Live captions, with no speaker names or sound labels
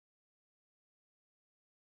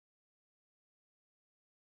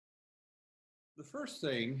The first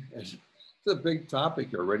thing is it's a big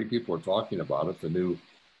topic already. People are talking about it. The new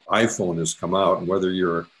iPhone has come out, and whether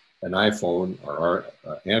you're an iPhone or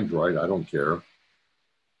Android, I don't care.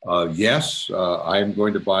 Yes, I'm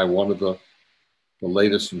going to buy one of the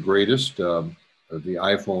latest and greatest, the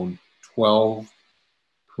iPhone 12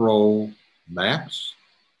 Pro Max.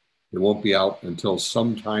 It won't be out until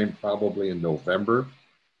sometime probably in November.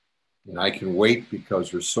 And I can wait because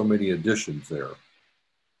there's so many additions there.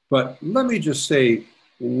 But let me just say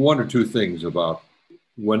one or two things about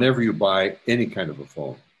whenever you buy any kind of a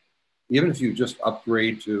phone, even if you just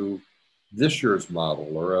upgrade to this year's model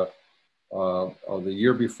or the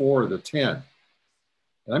year before, the 10.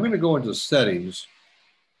 And I'm going to go into settings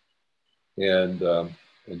and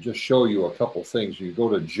just show you a couple things. You go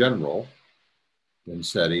to General in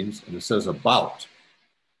settings, and it says About.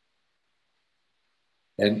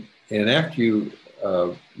 And after you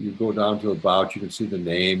go down to About, you can see the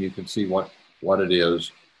name, you can see what it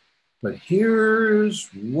is. But here's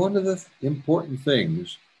one of the important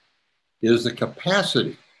things is the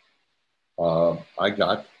capacity. I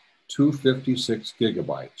got 256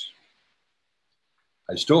 gigabytes.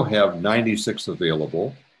 I still have 96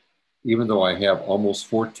 available, even though I have almost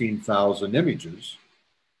 14,000 images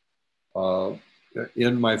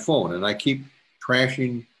in my phone. And I keep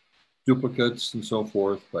trashing duplicates and so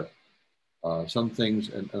forth, but some things,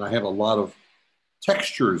 and I have a lot of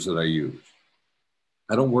textures that I use.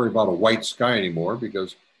 I don't worry about a white sky anymore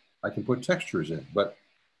because I can put textures in. But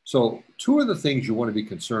so two of the things you want to be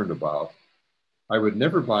concerned about, I would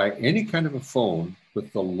never buy any kind of a phone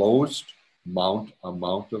with the lowest amount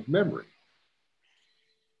of memory.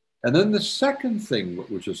 And then the second thing,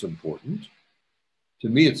 which is important, to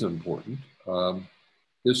me it's important,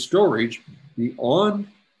 is storage beyond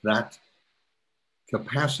that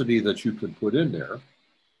capacity that you can put in there,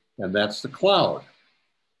 and that's the cloud.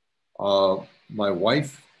 My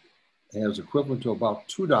wife has equivalent to about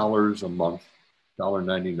 $2 a month,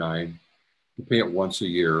 $1.99. You pay it once a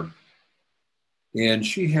year. And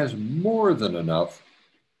she has more than enough.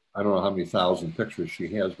 I don't know how many thousand pictures she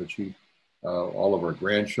has, but she, all of her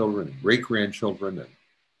grandchildren and great-grandchildren,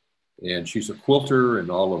 and she's a quilter and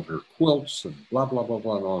all of her quilts and blah, blah, blah,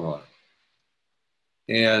 blah, and on and on.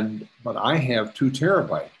 But I have 2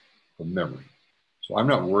 terabytes of memory, so I'm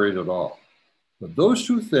not worried at all. But those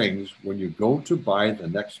two things, when you go to buy the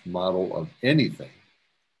next model of anything,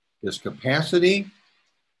 is capacity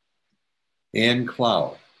and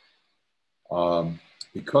cloud.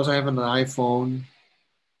 Because I have an iPhone,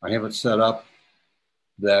 I have it set up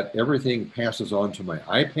that everything passes on to my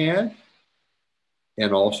iPad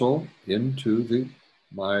and also into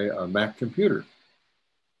my Mac computer.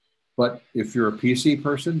 But if you're a PC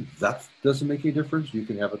person, that doesn't make any difference. You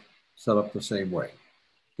can have it set up the same way.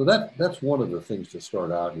 So that's one of the things to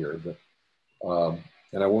start out here.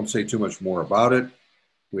 And I won't say too much more about it.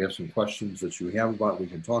 We have some questions that you have about it. We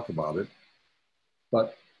can talk about it.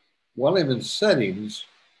 But while I'm in settings,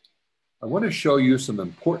 I want to show you some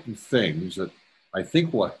important things that I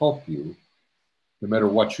think will help you no matter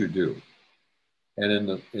what you do.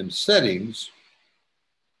 And in settings,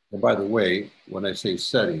 and by the way, when I say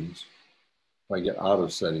settings, if I get out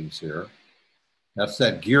of settings here, that's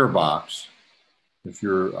that gearbox. If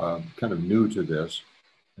you're kind of new to this,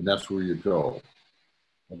 and that's where you go.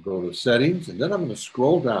 I'll go to settings, and then I'm going to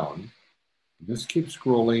scroll down. Just keep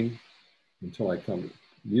scrolling until I come to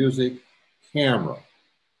music, camera.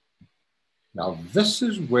 Now, this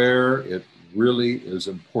is where it really is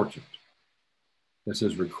important. It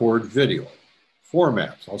says record video.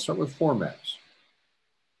 Formats. I'll start with formats.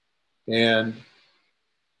 And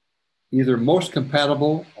either most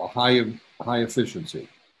compatible or high efficiency.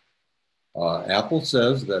 Apple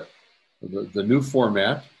says that the new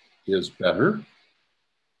format is better.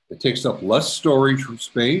 It takes up less storage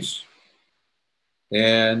space,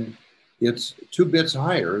 and it's 2 bits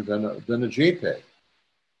higher than a JPEG.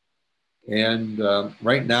 And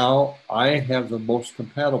right now, I have the most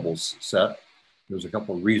compatible set. There's a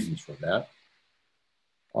couple of reasons for that.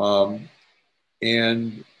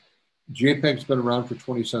 And JPEG's been around for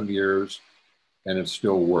 20-some years, and it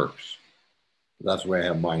still works. That's the way I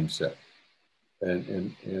have mine set.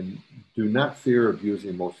 And do not fear of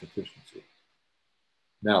using most efficiency.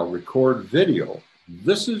 Now, record video.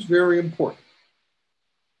 This is very important.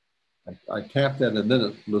 I tap that, and then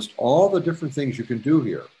it lists all the different things you can do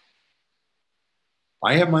here.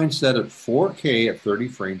 I have mine set at 4K at 30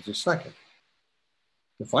 frames a second.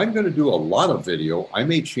 If I'm going to do a lot of video, I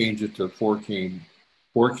may change it to 4K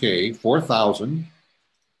 4000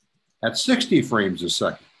 at 60 frames a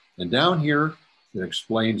second. And down here, it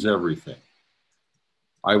explains everything.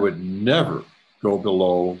 I would never go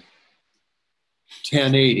below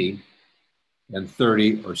 1080 and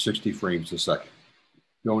 30 or 60 frames a second.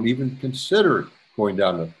 Don't even consider going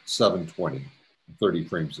down to 720, 30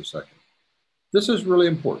 frames a second. This is really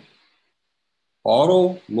important.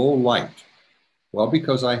 Auto low light. Well,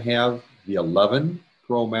 because I have the 11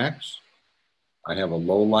 Pro Max, I have a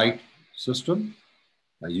low light system.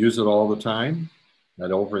 I use it all the time,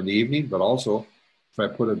 not over in the evening, but also if I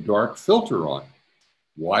put a dark filter on.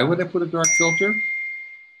 Why would I put a dark filter?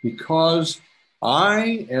 Because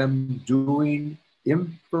I am doing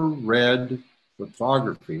infrared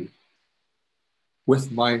photography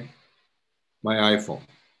with my iPhone.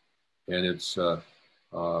 And it's, you'll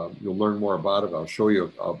learn more about it. I'll show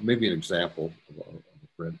you maybe an example of a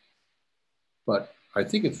print. But I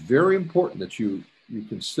think it's very important that you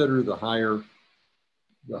consider the higher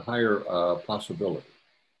possibility.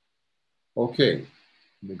 Okay,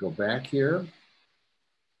 let me go back here.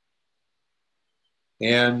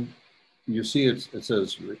 And you see it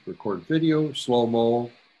says record video, slow-mo.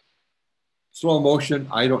 Slow motion,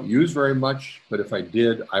 I don't use very much, but if I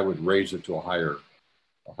did, I would raise it to a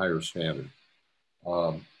higher standard.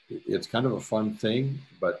 It's kind of a fun thing,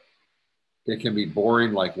 but it can be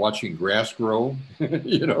boring, like watching grass grow,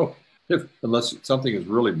 you know, unless something is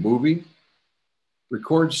really moving.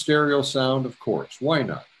 Record stereo sound, of course. Why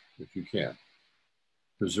not, if you can?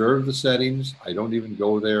 Preserve the settings. I don't even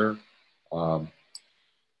go there.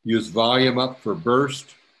 Use volume up for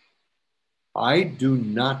burst. I do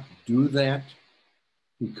not do that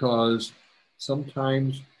because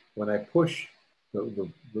sometimes when I push the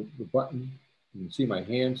button, you can see my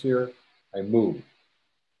hands here, I move.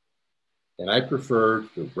 And I prefer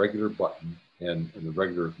the regular button and the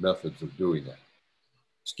regular methods of doing that.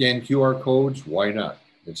 Scan QR codes, why not?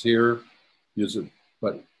 It's here, use it.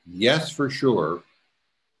 But yes, for sure,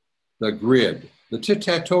 the grid, the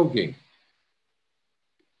tic-tac-toe game,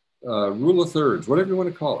 rule of thirds, whatever you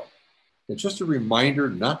want to call it. It's just a reminder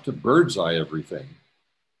not to bird's eye everything.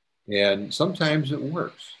 And sometimes it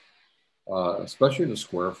works, especially in a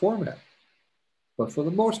square format. But for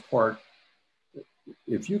the most part,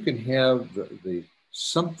 if you can have the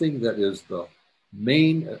something that is the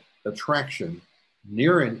main attraction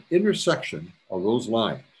near an intersection of those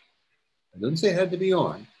lines, I didn't say it had to be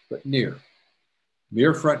on, but near.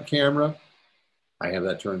 Near front camera, I have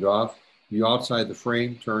that turned off. View outside the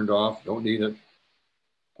frame, turned off, don't need it.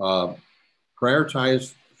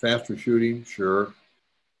 Prioritize faster shooting, sure.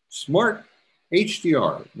 Smart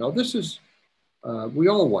HDR. Now this is, we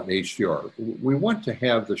all want HDR. We want to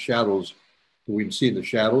have the shadows, we can see the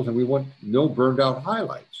shadows, and we want no burned out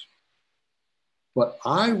highlights. But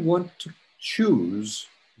I want to choose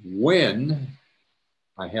when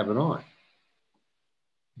I have it on.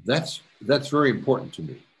 That's very important to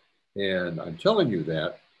me. And I'm telling you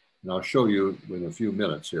that, and I'll show you in a few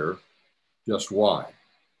minutes here just why.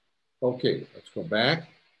 Okay, let's go back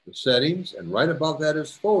to settings, and right above that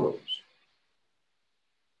is photos.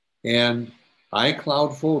 And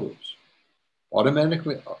iCloud Photos.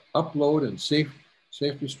 Automatically upload and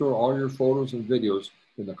safely store all your photos and videos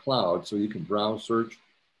in the cloud so you can browse, search,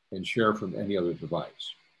 and share from any other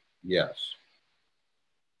device. Yes.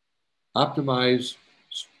 Optimize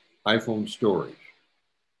iPhone storage.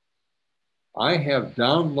 I have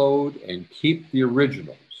download and keep the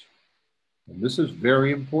originals. And this is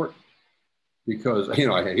very important because, you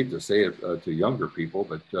know, I hate to say it to younger people,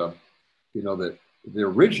 but, you know, that the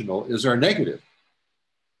original is our negative.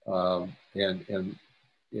 And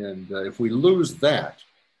if we lose that,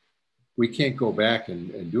 we can't go back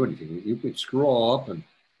and do anything. You could screw all up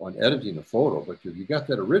on editing a photo, but if you got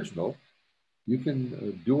that original, you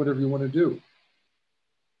can do whatever you want to do.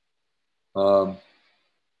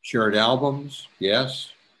 Shared albums,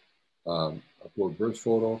 yes. Upload birth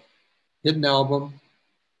photo. Hidden album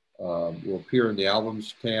will appear in the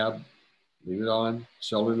albums tab. Leave it on.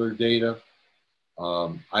 Cellular data.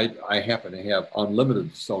 I happen to have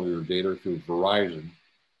unlimited cellular data through Verizon,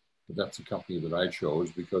 but that's the company that I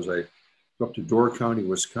chose because I go up to Door County,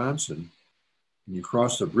 Wisconsin, and you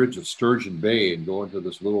cross the bridge at Sturgeon Bay and go into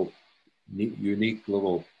this little unique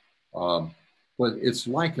little, well, it's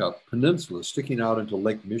like a peninsula sticking out into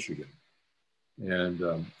Lake Michigan.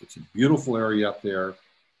 And it's a beautiful area up there,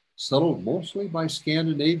 settled mostly by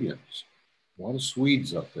Scandinavians, a lot of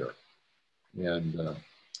Swedes up there. And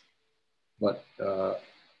but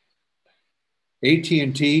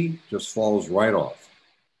AT&T just falls right off.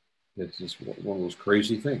 It's just one of those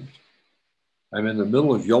crazy things. I'm in the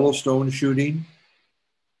middle of Yellowstone shooting.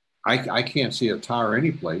 I can't see a tower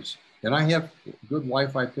anyplace, and I have good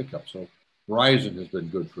Wi-Fi pickup, so Verizon has been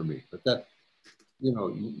good for me. But that, you know,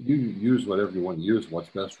 you use whatever you want to use, what's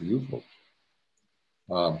best for you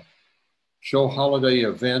folks. Show holiday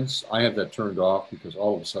events. I have that turned off because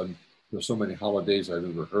all of a sudden there's so many holidays I've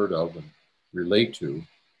never heard of and relate to,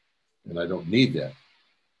 and I don't need that.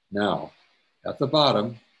 Now, at the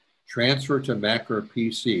bottom, transfer to Mac or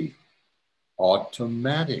PC,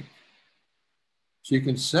 automatic. So you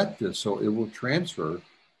can set this so it will transfer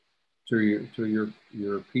to your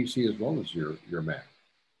PC as well as your Mac.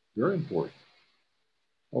 Very important.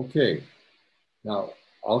 Okay, now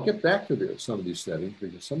I'll get back to some of these settings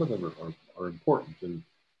because some of them are important, and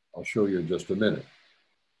I'll show you in just a minute.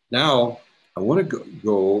 Now, I want to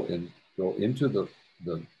go into the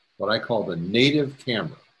what I call the native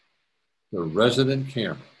camera, the resident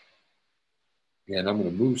camera. And I'm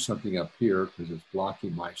going to move something up here because it's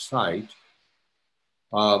blocking my sight.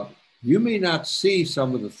 You may not see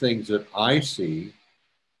some of the things that I see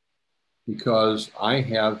because I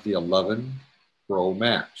have the 11 Pro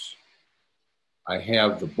Max. I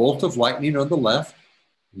have the bolt of lightning on the left.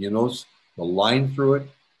 You notice the line through it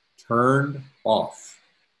turned off.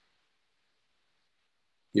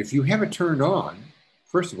 If you have it turned on,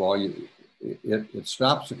 first of all, it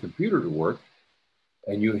stops the computer to work,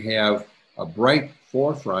 and you have a bright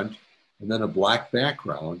forefront and then a black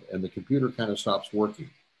background, and the computer kind of stops working.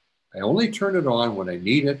 I only turn it on when I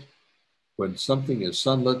need it, when something is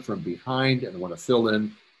sunlit from behind and I want to fill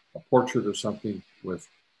in a portrait or something with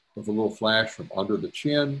a little flash from under the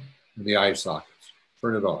chin and the eye sockets.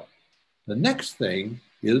 Turn it on. The next thing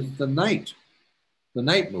is the night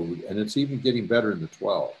mode, and it's even getting better in the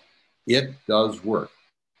 12. It does work.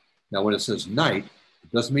 Now, when it says night,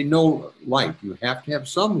 it doesn't mean no light. You have to have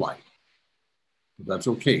some light. But that's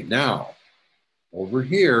okay. Now, over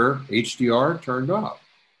here, HDR turned off.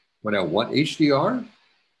 When I want HDR,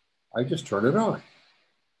 I just turn it on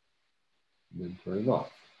and then turn it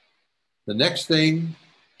off. The next thing,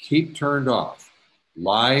 keep turned off.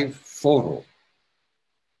 Live photo.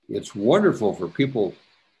 It's wonderful for people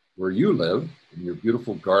where you live, in your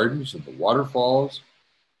beautiful gardens and the waterfalls.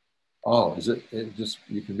 Oh,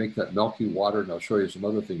 you can make that milky water, and I'll show you some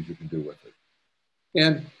other things you can do with it.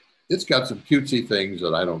 And it's got some cutesy things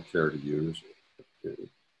that I don't care to use,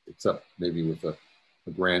 except maybe with a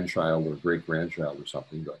grandchild or great-grandchild or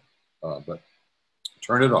something, but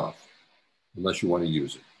turn it off unless you want to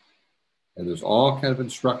use it. And there's all kind of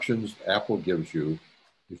instructions Apple gives you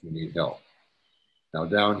if you need help. Now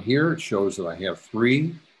down here, it shows that I have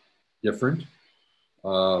 3 different,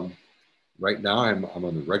 right now I'm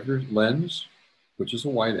on the regular lens, which is a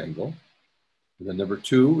wide angle. And then number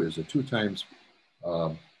 2 is a 2x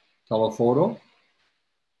telephoto.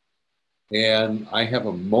 And I have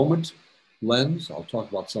a moment lens. I'll talk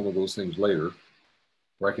about some of those things later,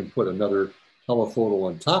 where I can put another telephoto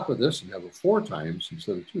on top of this and have a 4x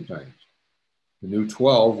instead of 2x. The new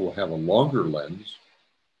 12 will have a longer lens,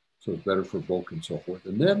 so it's better for bulk and so forth.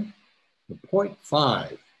 And then the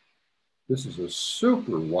 0.5, this is a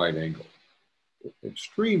super wide angle,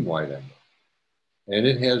 extreme wide angle. And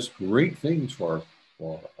it has great things for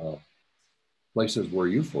places where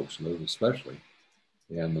you folks live, especially,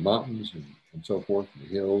 and the mountains and so forth, and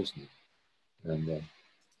the hills, and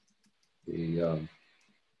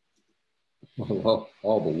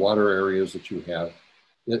all the water areas that you have.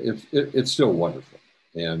 It's still wonderful,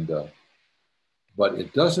 but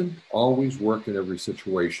it doesn't always work in every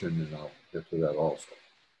situation, and I'll get to that also.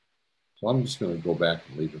 So I'm just going to go back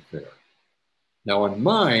and leave it there. Now on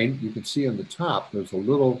mine, you can see on the top, there's a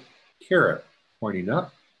little caret pointing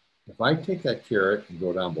up. If I take that caret and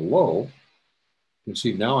go down below, you can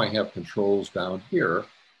see now I have controls down here,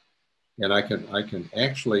 and I can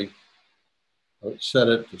actually set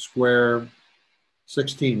it to square,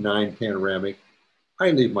 16:9 panoramic.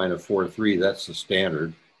 I leave mine at 4:3, that's the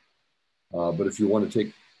standard. But if you want to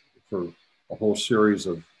take for a whole series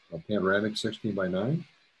of panoramic 16:9,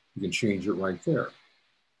 you can change it right there.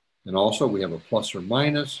 And also we have a plus or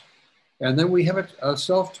minus, and then we have a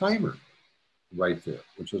self timer right there,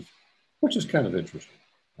 which is kind of interesting.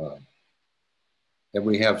 And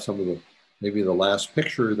we have some of maybe the last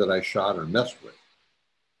picture that I shot or messed with.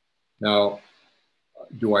 Now,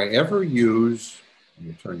 do I ever use, let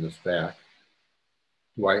me turn this back,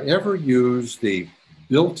 do I ever use the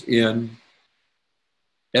built-in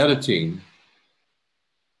editing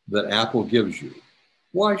that Apple gives you?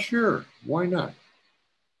 Why, sure, why not?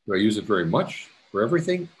 Do I use it very much for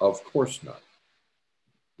everything? Of course not.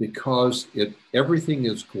 Because everything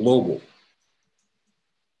is global.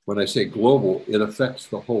 When I say global, it affects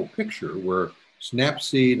the whole picture, where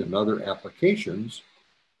Snapseed and other applications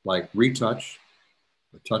like retouch,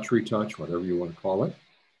 or touch retouch, whatever you want to call it,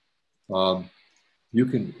 you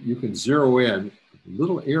can zero in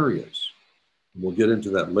little areas. And we'll get into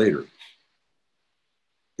that later.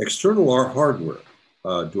 External hardware.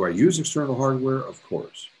 Do I use external hardware? Of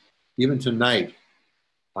course. Even tonight,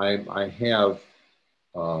 I have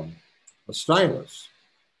a stylus.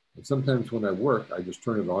 And sometimes when I work, I just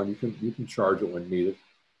turn it on. You can charge it when needed.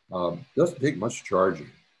 Doesn't take much charging.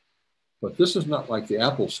 But this is not like the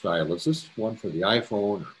Apple stylus. This is one for the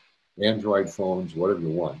iPhone or Android phones, whatever you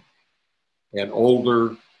want. And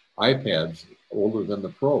older iPads, older than the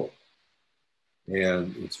Pro.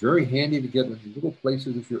 And it's very handy to get in little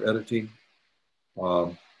places if you're editing.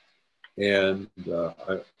 My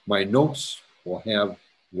notes will have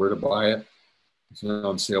where to buy it. It's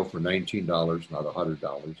on sale for $19, not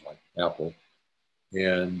 $100 like Apple.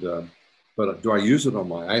 And but do I use it on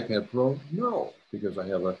my iPad Pro? No, because I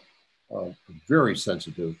have a very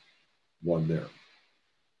sensitive one there.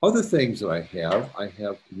 Other things that I have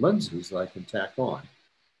lenses that I can tack on.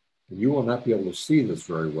 And you will not be able to see this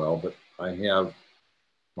very well, but I have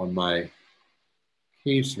on my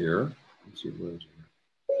case here, let's see, where is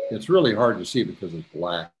it? It's really hard to see because it's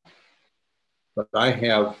black, but I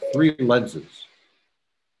have 3 lenses,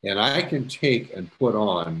 and I can take and put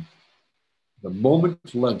on the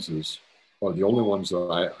Moment lenses are the only ones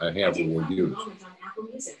that I have that will use.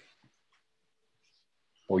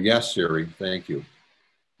 Oh, yes, Siri, thank you.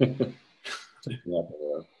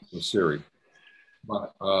 Siri.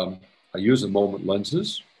 But I use the Moment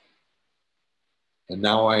lenses, and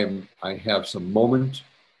now I have some Moment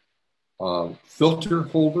filter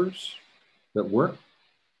holders that work.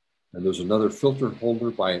 And there's another filter holder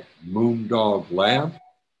by Moondog Lab.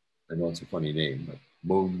 I know it's a funny name, but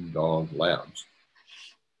Moondog Labs.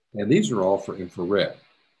 And these are all for infrared.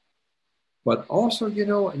 But also, you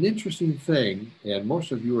know, an interesting thing, and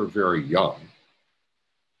most of you are very young,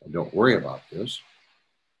 and don't worry about this,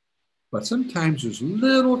 but sometimes there's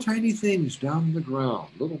little tiny things down in the ground,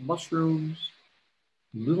 little mushrooms,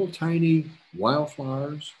 little tiny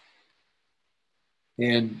wildflowers.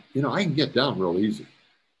 And, you know, I can get down real easy.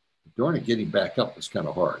 Darn it, getting back up is kind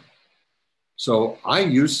of hard. So I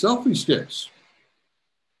use selfie sticks.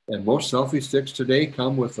 And most selfie sticks today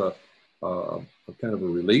come with a kind of a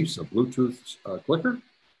release, a Bluetooth clicker.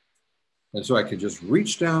 And so I can just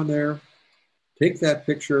reach down there, take that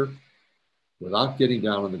picture without getting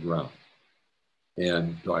down on the ground.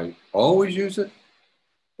 And do I always use it?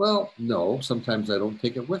 Well, no, sometimes I don't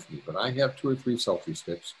take it with me, but I have 2 or 3 selfie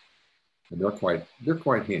sticks, and they're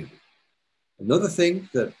quite handy. Another thing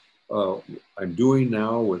that I'm doing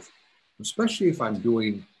now with, especially if I'm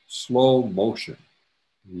doing slow motion,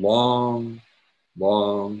 long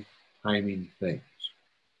timing things.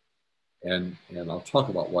 And I'll talk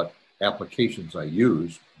about what applications I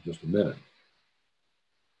use in just a minute.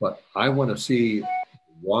 But I want to see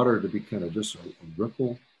water to be kind of just a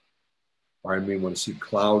ripple. Or I may want to see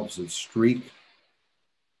clouds that streak.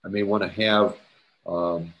 I may want to have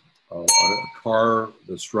a car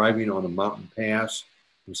that's driving on a mountain pass.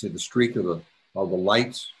 You see the streak of the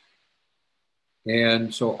lights.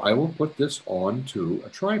 And so I will put this onto a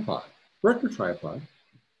tripod, record tripod.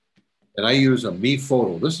 And I use a Me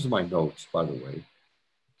Photo. This is my notes, by the way.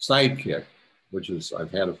 Sidekick, which is,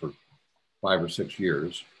 I've had it for 5 or 6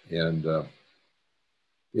 years, and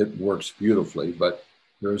it works beautifully. But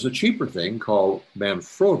there's a cheaper thing called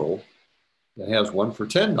Manfrotto that has one for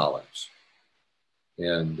 $10.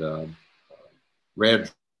 And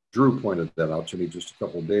Rad Drew pointed that out to me just a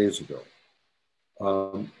couple of days ago.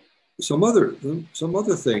 Some other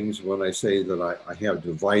things when I say that I have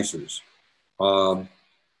devices.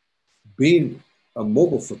 Being a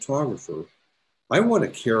mobile photographer, I want to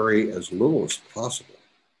carry as little as possible.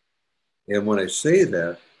 And when I say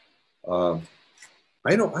that,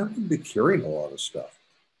 I don't be carrying a lot of stuff.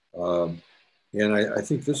 And I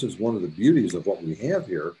think this is one of the beauties of what we have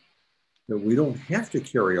here, that we don't have to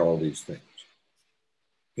carry all these things.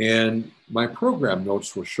 And my program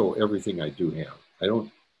notes will show everything I do have.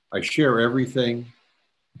 I share everything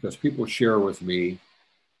because people share with me.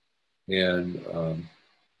 And,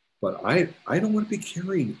 but I don't want to be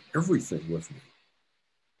carrying everything with me.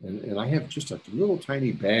 And I have just a little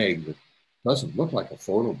tiny bag that doesn't look like a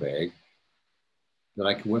photo bag that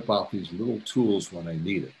I can whip out these little tools when I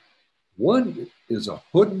need it. One is a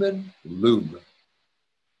Hoodman lube.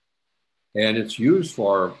 And it's used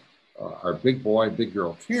for our big boy, big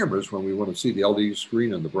girl cameras when we want to see the LCD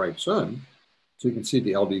screen in the bright sun, so you can see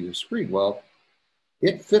the LCD screen. Well,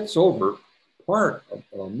 it fits over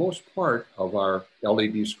most part of our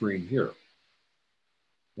LED screen here.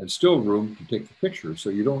 And still room to take the picture so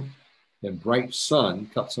you don't, in bright sun,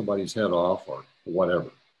 cut somebody's head off or whatever.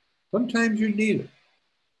 Sometimes you need it.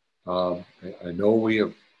 I know we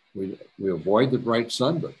avoid the bright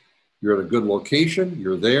sun, but you're at a good location,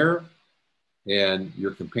 you're there, and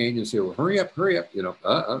your companion say, well, hurry up, you know,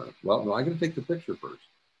 well, no, I'm going to take the picture first.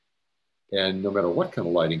 And no matter what kind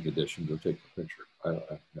of lighting condition, you'll take the picture.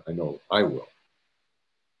 I know I will.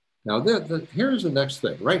 Now, here's the next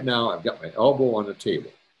thing. Right now, I've got my elbow on the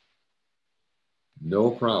table.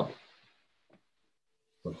 No problem.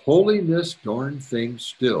 But holding this darn thing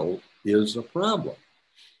still is a problem.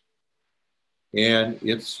 And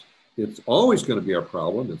it's always going to be a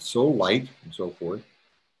problem. It's so light and so forth.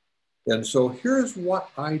 And so here's what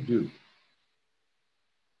I do.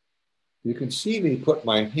 You can see me put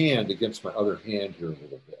my hand against my other hand here a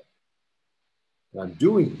little bit. And I'm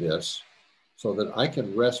doing this so that I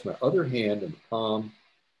can rest my other hand in the palm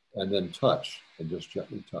and then touch, and just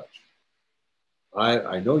gently touch.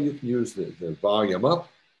 I know you can use the volume up,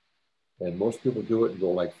 and most people do it and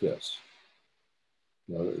go like this.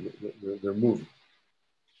 You know, they're moving.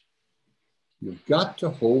 You've got to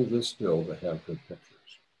hold this still to have good pictures.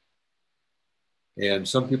 And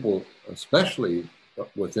some people, especially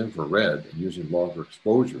with infrared and using longer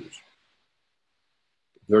exposures,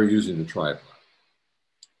 they're using the tripod.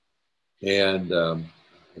 And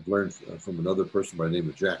I've learned from another person by the name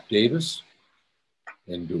of Jack Davis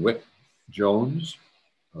and DeWitt Jones,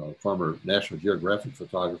 former National Geographic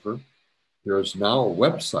photographer. There is now a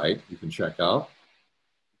website you can check out,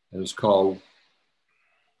 and it's called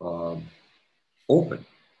Open.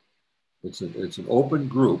 It's an open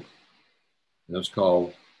group, and it's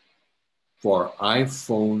called For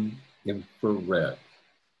iPhone Infrared.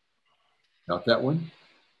 Got that one?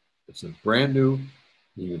 It's a brand new.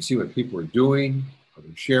 You can see what people are doing, what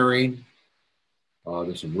they're sharing.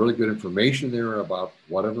 There's some really good information there about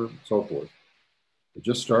whatever, and so forth. It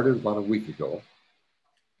just started about a week ago,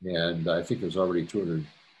 and I think there's already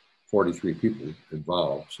 243 people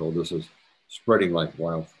involved. So this is spreading like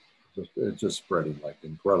wild. It's just spreading like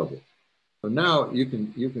incredible. So now you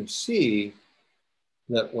can see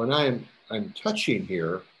that when I'm touching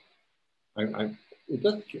here, it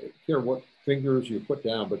doesn't care what fingers you put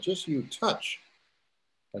down, but just you touch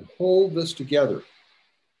and hold this together.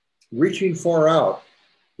 Reaching far out,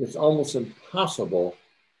 it's almost impossible,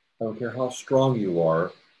 I don't care how strong you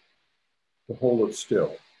are, to hold it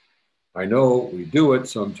still. I know we do it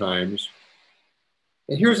sometimes.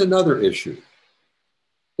 And here's another issue.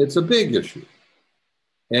 It's a big issue,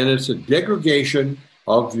 and it's a degradation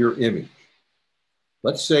of your image.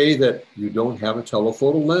 Let's say that you don't have a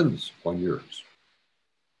telephoto lens on yours,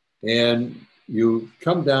 and you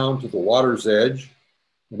come down to the water's edge,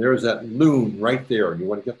 and there's that loon right there, and you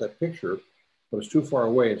want to get that picture, but it's too far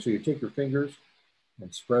away. And so you take your fingers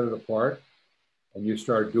and spread it apart, and you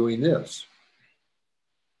start doing this.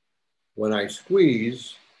 When I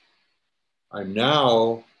squeeze, I'm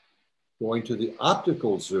now going to the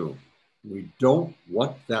optical zoom. We don't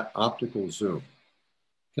want that optical zoom.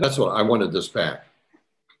 That's what I wanted this back.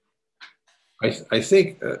 I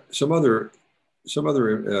think some other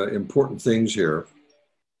important things here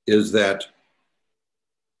is that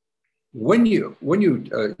when you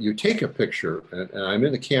take a picture, and I'm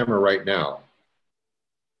in the camera right now,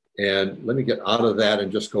 and let me get out of that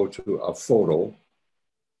and just go to a photo.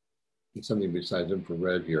 It's something besides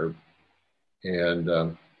infrared here, and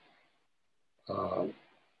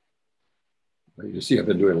you see I've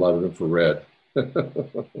been doing a lot of infrared.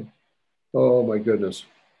 Oh my goodness.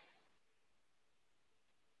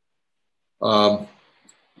 When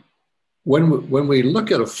we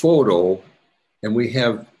look at a photo and we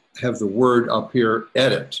have the word up here,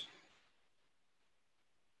 edit,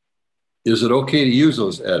 is it okay to use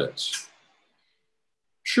those edits?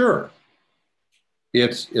 Sure.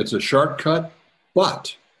 It's a shortcut,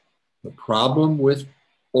 but the problem with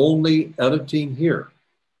only editing here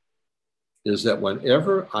is that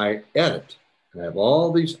whenever I edit, and I have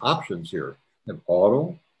all these options here, I have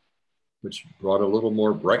auto, which brought a little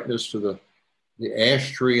more brightness to the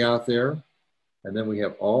ash tree out there. And then we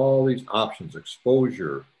have all these options: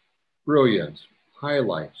 exposure, brilliance,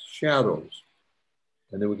 highlights, shadows.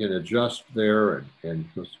 And then we can adjust there and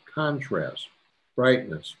just contrast,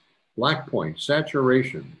 brightness, black point,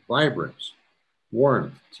 saturation, vibrance,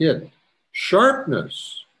 warmth, tint,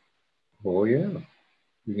 sharpness. Oh yeah,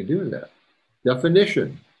 you can do that.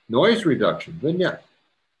 Definition, noise reduction, vignette.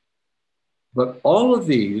 But all of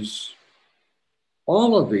these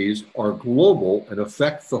are global and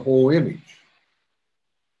affect the whole image.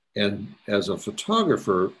 And as a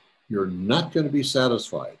photographer, you're not going to be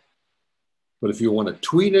satisfied. But if you want to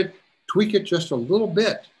tweak it just a little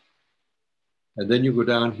bit, and then you go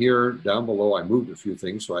down here, down below, I moved a few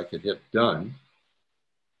things so I could hit done.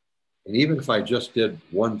 And even if I just did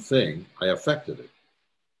one thing, I affected it.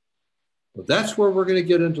 But that's where we're going to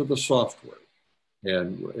get into the software.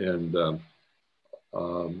 And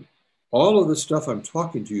All of the stuff I'm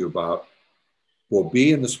talking to you about will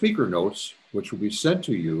be in the speaker notes, which will be sent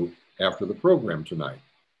to you after the program tonight.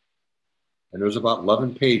 And there's about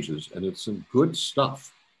 11 pages, and it's some good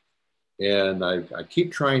stuff. And I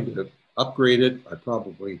keep trying to upgrade it. I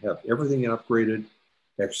probably have everything upgraded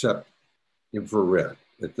except infrared.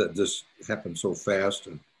 That just happened so fast,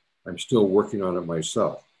 and I'm still working on it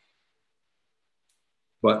myself.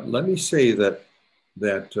 But let me say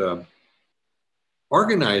that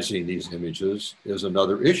organizing these images is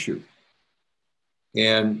another issue.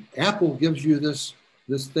 And Apple gives you this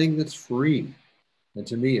thing that's free. And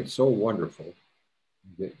to me, it's so wonderful.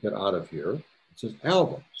 Get out of here. It says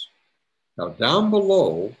albums. Now, down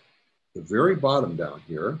below, the very bottom down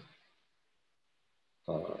here,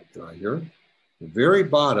 the very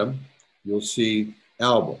bottom, you'll see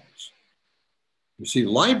albums. You see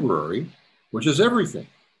library, which is everything.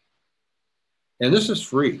 And this is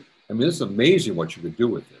free. I mean, it's amazing what you could do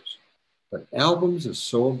with this. But albums is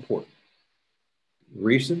so important.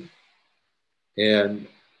 Recent, and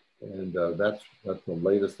that's the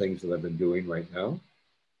latest things that I've been doing right now.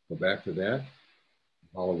 Go back to that.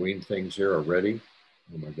 Halloween things here are ready.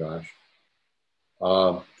 Oh my gosh.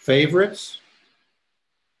 Favorites,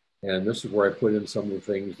 and this is where I put in some of the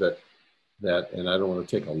things that, and I don't want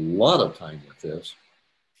to take a lot of time with this,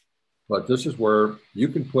 but this is where you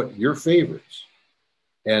can put your favorites,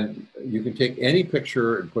 and you can take any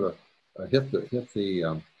picture and put hit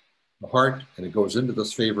the heart, and it goes into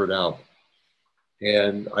this favorite album.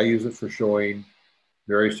 And I use it for showing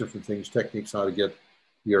various different things, techniques, how to get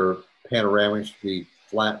your panoramics to be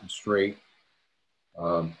flat and straight.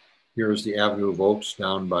 Here's the Avenue of Oaks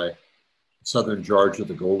down by southern Georgia,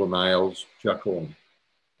 the Golden Isles, Jekyll,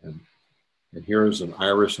 and here's an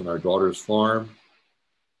iris on our daughter's farm.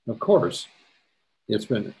 Of course, it's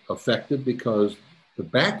been affected because the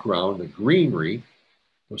background, the greenery,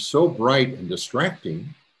 was so bright and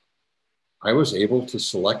distracting. I was able to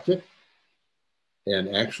select it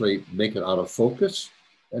and actually make it out of focus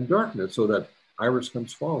and darken it so that iris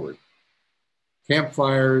comes forward.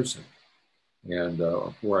 Campfires, and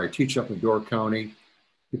where I teach up in Door County,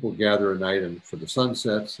 people gather at night and for the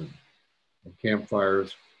sunsets and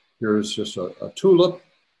campfires. Here's just a tulip,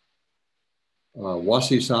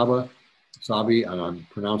 wasi sabi, and I'm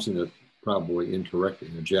pronouncing it probably incorrectly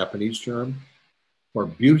in a Japanese term, for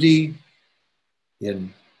beauty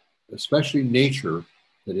in especially nature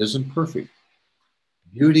that isn't perfect.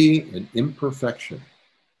 Beauty and imperfection.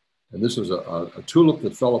 And this was a tulip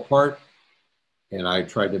that fell apart, and I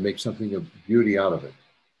tried to make something of beauty out of it.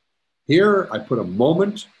 Here, I put a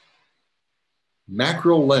moment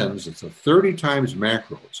macro lens. It's a 30 times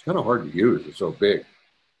macro. It's kind of hard to use. It's so big.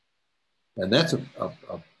 And that's a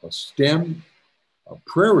stem of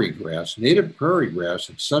prairie grass, native prairie grass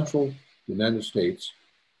in central United States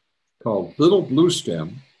called little blue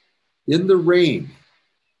stem in the rain.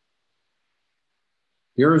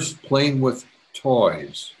 Here's playing with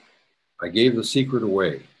toys. I gave the secret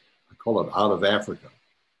away. I call it Out of Africa.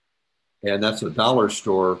 And that's a dollar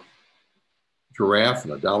store giraffe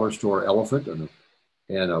and a dollar store elephant and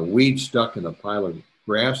a weed stuck in a pile of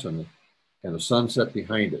grass and a sunset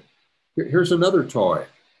behind it. Here's another toy.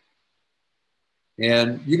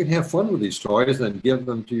 And you can have fun with these toys and give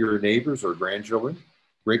them to your neighbors or grandchildren,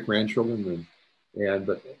 great-grandchildren,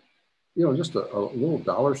 but you know, just a little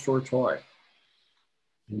dollar store toy.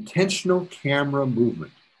 Intentional camera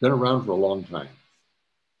movement, been around for a long time.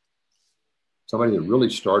 Somebody that really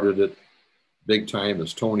started it big time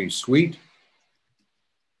is Tony Sweet.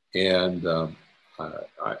 And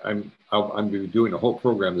I'm going to be doing a whole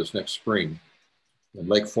program this next spring in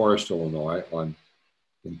Lake Forest, Illinois on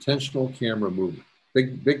intentional camera movement.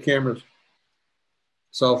 Big cameras,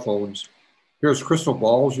 cell phones. Here's crystal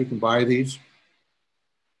balls. You can buy these.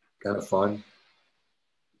 Kind of fun.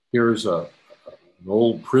 Here's an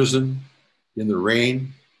old prison in the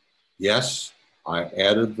rain. Yes, I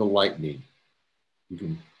added the lightning.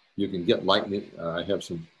 You can get lightning. I have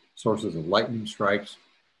some sources of lightning strikes.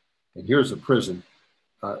 And here's a prison.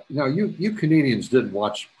 Now, you Canadians didn't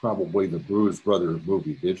watch probably the Blues Brothers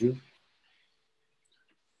movie, did you?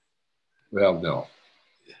 Well, no.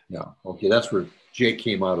 No. Okay, that's where Jake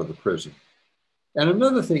came out of the prison. And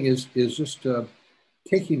another thing is just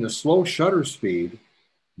taking a slow shutter speed,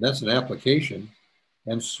 that's an application,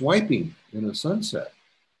 and swiping in a sunset.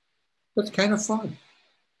 That's kind of fun.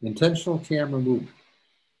 Intentional camera movement.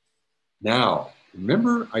 Now,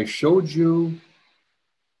 remember I showed you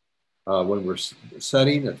when we're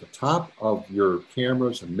setting at the top of your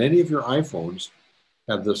cameras, and many of your iPhones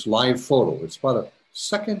have this live photo. It's about a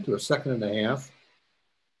second to a second and a half.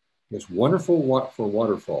 It's wonderful for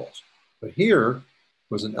waterfalls. But here,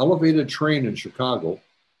 was an elevated train in Chicago.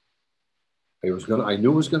 I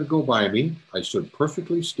knew it was going to go by me. I stood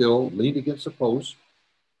perfectly still, leaned against the post,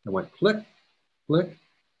 and went click, click,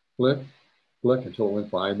 click, click until it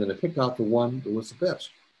went by. And then I picked out the one that was the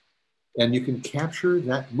best. And you can capture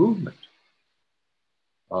that movement.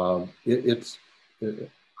 I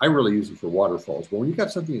really use it for waterfalls, but when you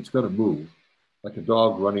got something that's going to move, like a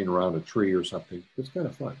dog running around a tree or something, it's kind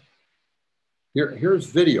of fun. Here's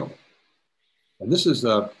video. And this is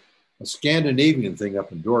a Scandinavian thing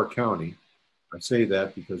up in Door County. I say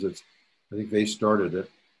that because I think they started it.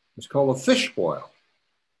 It's called a fish boil.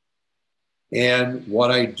 And what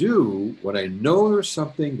I do when I know there's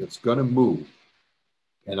something that's going to move,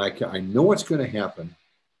 and I know what's going to happen,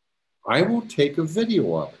 I will take a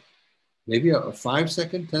video of it. Maybe a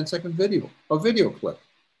 5-second, 10-second video, a video clip.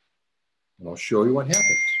 And I'll show you what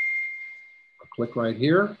happens. I'll click right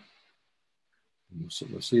here.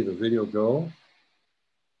 We'll see the video go.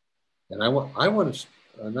 And I want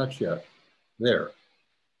to, not yet, there,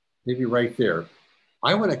 maybe right there.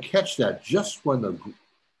 I want to catch that just when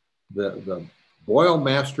the boil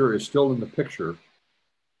master is still in the picture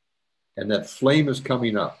and that flame is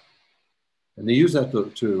coming up. And they use that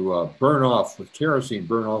to burn off with kerosene,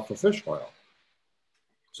 burn off the fish oil.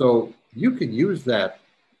 So you can use that,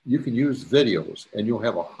 you can use videos, and you'll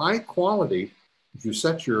have a high quality if you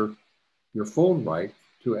set your phone right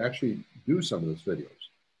to actually do some of those videos.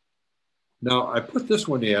 Now, I put this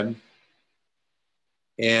one in,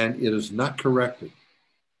 and it is not corrected.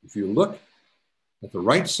 If you look at the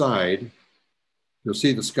right side, you'll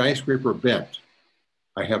see the skyscraper bent.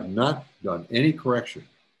 I have not done any correction.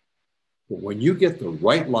 But when you get the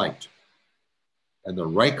right light and the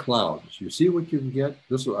right clouds, you see what you can get?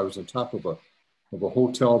 I was on top of a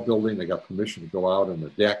hotel building. I got permission to go out on the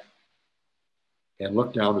deck and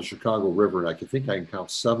look down the Chicago River. And I can count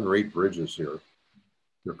 7 or 8 bridges here.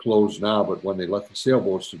 They're closed now, but when they let the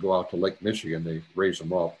sailboats to go out to Lake Michigan, they raise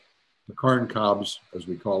them up. The Corn Cobs, as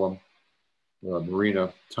we call them,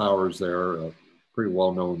 marina towers there, a pretty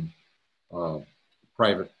well-known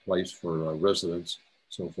private place for residents,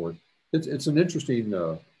 so forth. It's an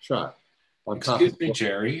interesting shot. Excuse me,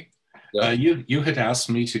 Jerry. Yeah. You had asked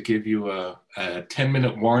me to give you a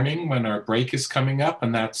 10-minute warning when our break is coming up,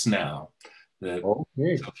 and that's now.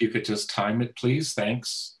 Okay. So if you could just time it, please.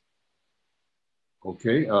 Thanks.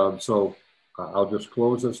 Okay, so I'll just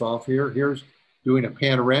close this off here. Here's doing a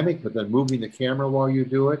panoramic, but then moving the camera while you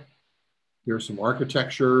do it. Here's some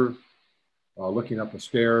architecture, looking up the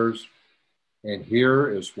stairs. And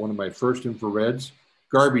here is one of my first infrareds,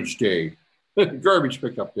 garbage day, garbage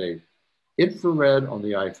pickup day, infrared on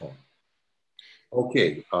the iPhone.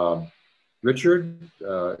 Okay, Richard,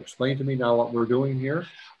 explain to me now what we're doing here.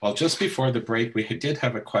 Well, just before the break, we did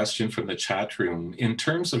have a question from the chat room. In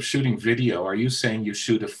terms of shooting video, are you saying you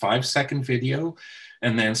shoot a 5-second video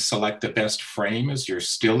and then select the best frame as your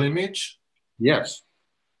still image? Yes,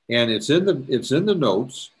 and it's in the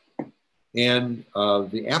notes, and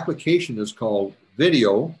the application is called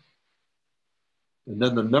Video, and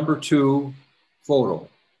then the number 2 photo,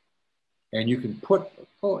 and you can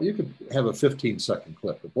you can have a 15-second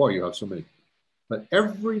clip, but boy, you have so many. But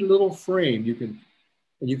every little frame you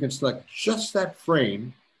can select just that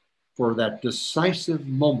frame for that decisive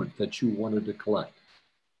moment that you wanted to collect.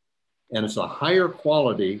 And it's a higher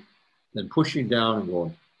quality than pushing down and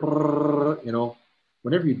going, you know,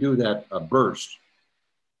 whenever you do that burst,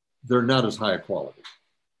 they're not as high a quality.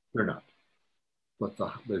 They're not. But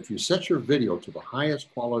if you set your video to the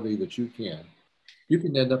highest quality that you can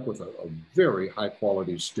end up with a very high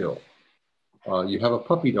quality still. You have a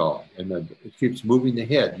puppy dog and then it keeps moving the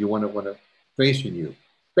head. You want it facing you.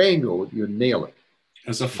 Bango, you nail it.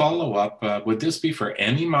 As a follow-up, would this be for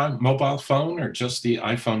any mobile phone or just the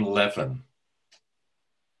iPhone 11?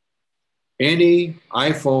 Any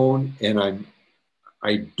iPhone, and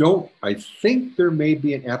I think there may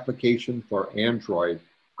be an application for Android.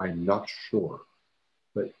 I'm not sure.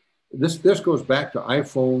 But this goes back to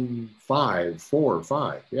iPhone 5, 4, or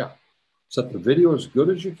 5. Yeah. Set the video as good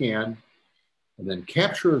as you can, and then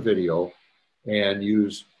capture a video and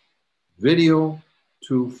use video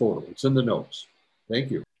to photo. It's in the notes. Thank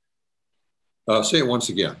you. Say it once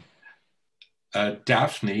again.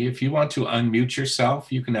 Daphne, if you want to unmute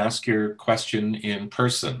yourself, you can ask your question in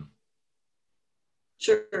person.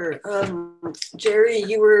 Sure. Jerry,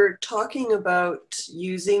 you were talking about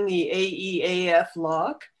using the AEAF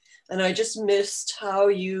lock, and I just missed how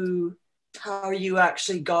you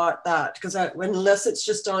actually got that, because unless it's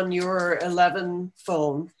just on your 11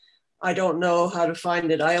 phone, I don't know how to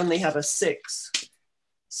find it. I only have a 6.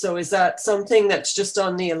 So is that something that's just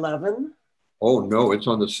on the 11? Oh, no, it's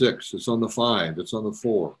on the 6. It's on the 5. It's on the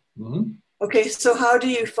 4. Mm-hmm. Okay, so how do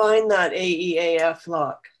you find that AEAF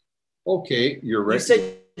lock? Okay, you're ready. You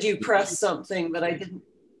said you pressed something, but I didn't.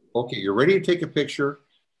 Okay, you're ready to take a picture,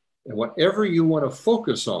 and whatever you want to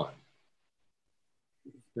focus on.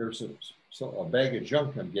 There's a bag of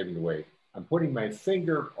junk I'm giving away. I'm putting my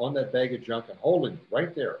finger on that bag of junk and holding it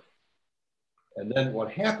right there. And then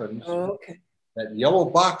what happens, that yellow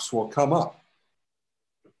box will come up.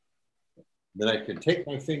 Then I can take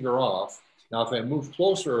my finger off. Now, if I move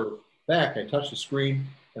closer back, I touch the screen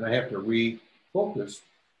and I have to refocus,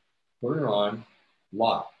 put it on,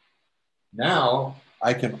 lock. Now,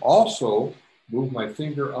 I can also move my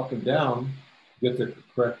finger up and down, get the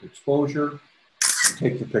correct exposure, and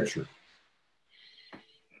take the picture.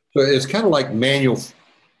 So it's kind of like manual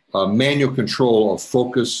control of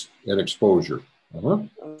focus and exposure.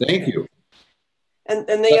 Thank you. And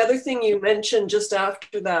the other thing you mentioned just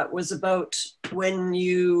after that was about when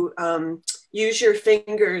you use your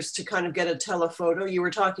fingers to kind of get a telephoto. You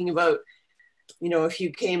were talking about, you know, if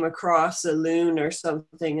you came across a loon or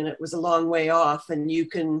something and it was a long way off, and you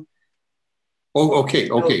can. Oh, okay.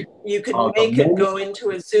 You can make it go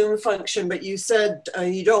into a zoom function, but you said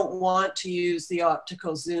you don't want to use the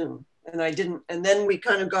optical zoom, and I didn't. And then we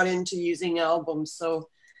kind of got into using albums, so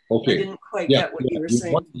I didn't quite get what you were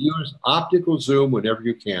saying. You want to use optical zoom whenever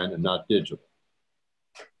you can, and not digital.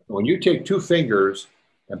 When you take two fingers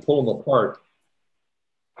and pull them apart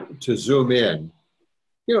to zoom in,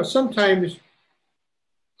 you know, sometimes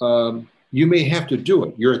you may have to do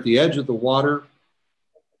it. You're at the edge of the water,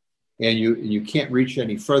 and you can't reach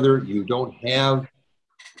any further. You don't have,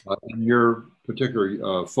 in your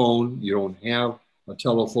particular phone, you don't have a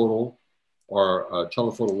telephoto or a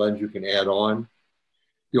telephoto lens you can add on.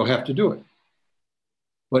 You'll have to do it.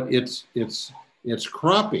 But it's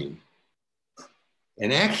cropping.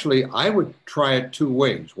 And actually, I would try it two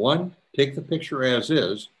ways. One, take the picture as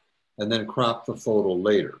is, and then crop the photo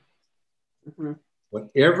later. Mm-hmm.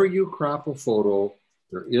 Whenever you crop a photo,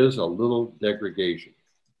 there is a little degradation.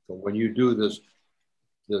 But when you do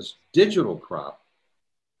this digital crop,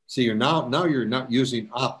 see, now you're not using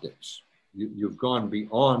optics. You've gone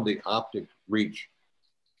beyond the optic reach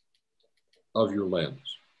of your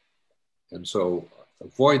lens. And so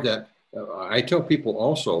avoid that. I tell people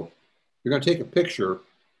also, you're going to take a picture,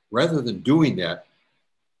 rather than doing that,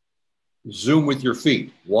 zoom with your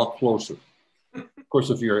feet, walk closer. Of course,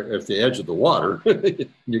 if you're at the edge of the water,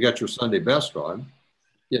 you got your Sunday best on,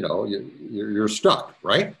 you know, you're stuck,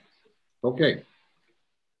 right? Okay.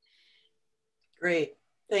 Great.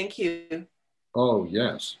 Thank you. Oh,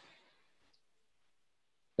 yes.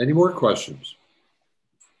 Any more questions?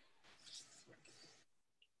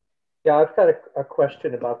 Yeah, I've got a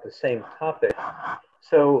question about the same topic.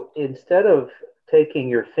 So instead of taking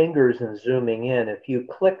your fingers and zooming in, if you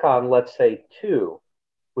click on, let's say, 2,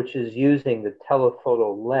 which is using the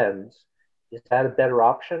telephoto lens, is that a better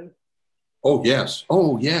option? Oh, yes.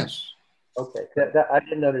 Oh, yes. Okay, I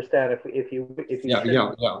didn't understand if you yeah.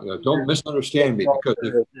 Don't misunderstand me,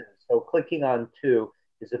 because so clicking on 2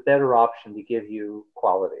 is a better option to give you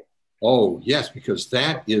quality. Oh, yes, because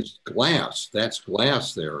that is glass. That's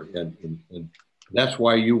glass there, and that's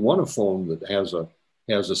why you want a phone that has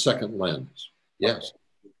a second lens. Yes.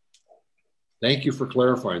 Okay. Thank you for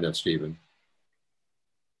clarifying that, Stephen.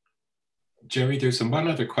 Jerry, there's one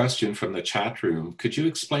other question from the chat room. Could you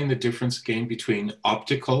explain the difference again between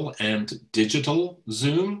optical and digital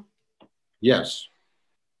zoom? Yes.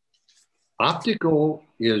 Optical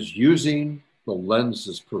is using the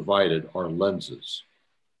lenses provided, our lenses.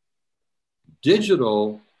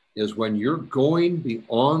 Digital is when you're going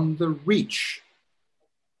beyond the reach.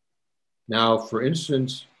 Now, for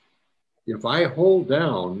instance, if I hold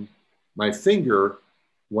down my finger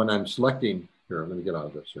when I'm selecting, here, let me get out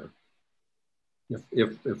of this here.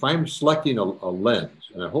 If I'm selecting a lens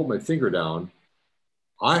and I hold my finger down,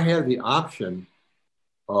 I have the option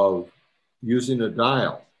of using a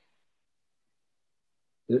dial.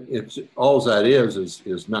 It's all that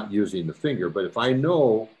is not using the finger. But if I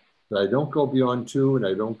know that I don't go beyond 2 and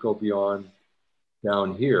I don't go beyond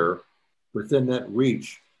down here, within that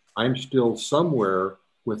reach, I'm still somewhere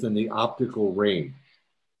within the optical range.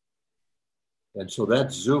 And so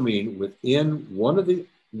that's zooming within one of the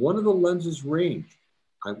lenses range.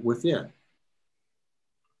 I'm within.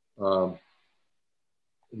 Not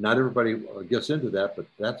everybody gets into that, but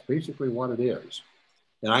that's basically what it is.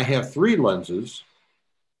 And I have 3 lenses,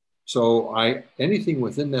 so anything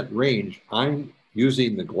within that range, I'm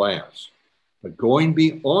using the glass. But going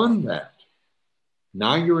beyond that,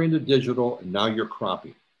 now you're into digital, and now you're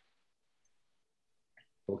cropping.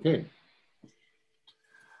 Okay.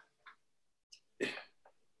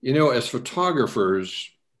 You know, as photographers,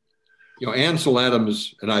 you know, Ansel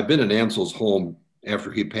Adams, and I've been in Ansel's home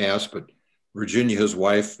after he passed, but Virginia, his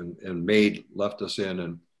wife and maid, left us in,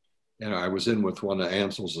 and I was in with one of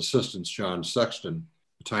Ansel's assistants, John Sexton.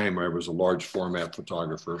 At the time, I was a large format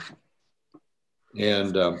photographer.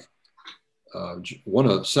 And one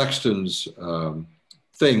of Sexton's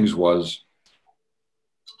things was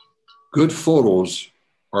good photos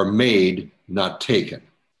are made, not taken.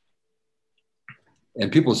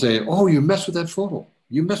 And people say, oh, you messed with that photo.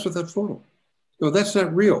 You messed with that photo. No, that's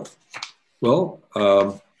not real. Well,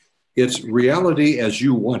 it's reality as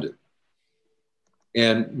you want it.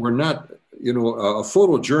 And we're not, you know, a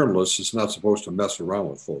photojournalist is not supposed to mess around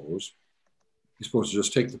with photos. He's supposed to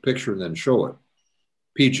just take the picture and then show it.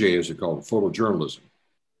 PJ, as it called, photojournalism.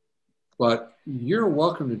 But you're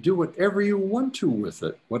welcome to do whatever you want to with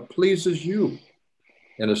it, what pleases you.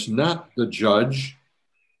 And it's not the judge,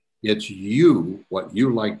 it's you, what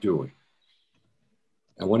you like doing.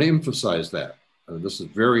 I want to emphasize that. This is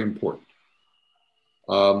very important.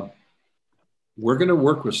 We're going to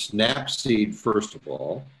work with Snapseed first of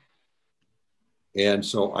all. And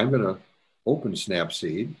so I'm going to open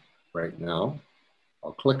Snapseed right now.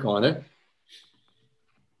 I'll click on it.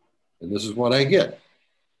 And this is what I get.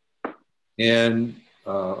 And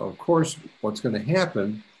of course, what's going to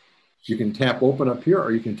happen, you can tap open up here,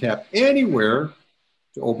 or you can tap anywhere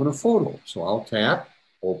to open a photo. So I'll tap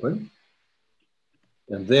open.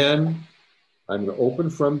 And then I'm going to open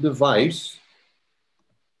from device.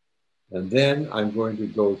 And then I'm going to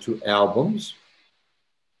go to albums.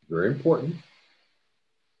 Very important.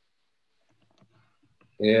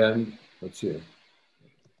 And let's see.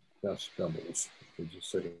 Best doubles.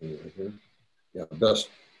 Just sitting right here. Yeah, best.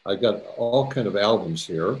 I got all kind of albums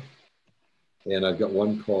here. And I've got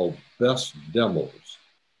one called Best Demos.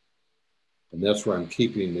 And that's where I'm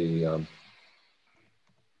keeping the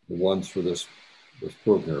ones for this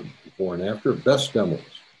program, before and after, Best Demos.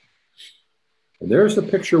 And there's the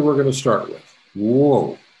picture we're going to start with.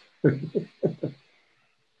 Whoa.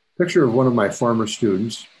 Picture of one of my farmer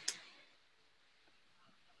students.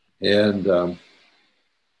 And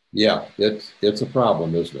yeah, it's a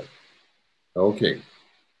problem, isn't it? Okay.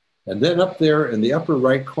 And then up there in the upper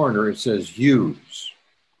right corner, it says use.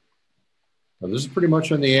 Now this is pretty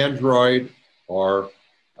much on the Android or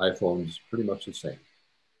iPhones, pretty much the same.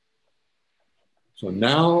 So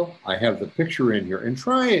now I have the picture in here, and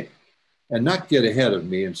try it and not get ahead of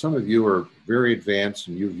me. And some of you are very advanced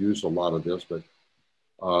and you've used a lot of this, but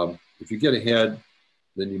if you get ahead,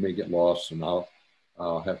 then you may get lost, and I'll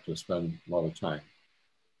have to spend a lot of time.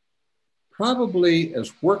 Probably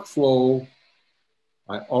as workflow,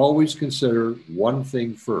 I always consider one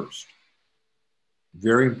thing first.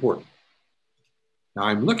 Very important. Now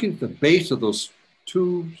I'm looking at the base of those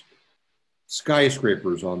two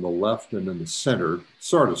skyscrapers on the left and in the center,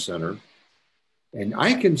 sort of center, and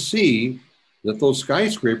I can see that those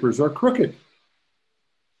skyscrapers are crooked.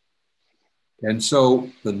 And so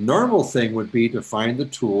the normal thing would be to find the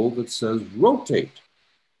tool that says rotate.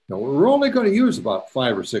 Now we're only going to use about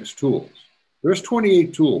 5 or 6 tools. There's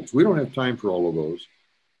 28 tools. We don't have time for all of those.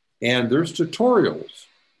 And there's tutorials.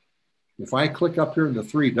 If I click up here in the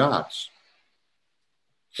 3 dots,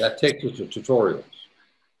 that takes us to tutorials.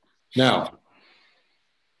 Now,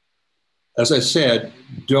 as I said,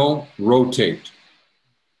 don't rotate.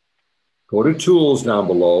 Go to tools down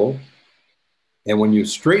below. And when you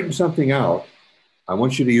straighten something out, I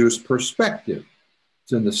want you to use perspective.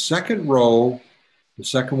 It's in the second row, the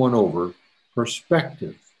second one over,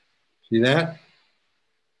 perspective. See that?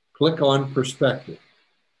 Click on perspective.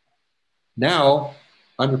 Now,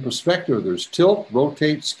 under perspective, there's tilt,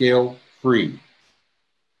 rotate, scale, free.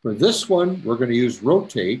 For this one, we're going to use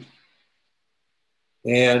rotate.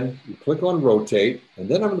 And you click on rotate, and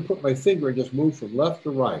then I'm going to put my finger and just move from left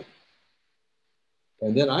to right.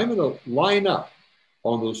 And then I'm going to line up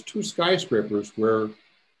on those 2 skyscrapers where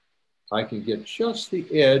I can get just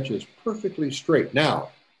the edge as perfectly straight. Now,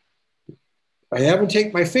 I haven't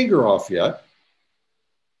taken my finger off yet.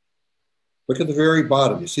 Look at the very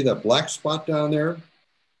bottom. You see that black spot down there?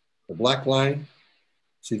 The black line?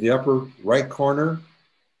 See the upper right corner?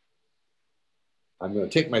 I'm going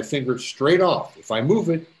to take my finger straight off. If I move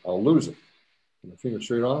it, I'll lose it. My finger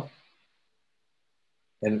straight off.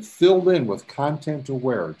 And it's filled in with content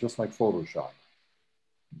aware, just like Photoshop.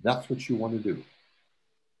 That's what you want to do.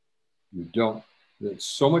 You don't, it's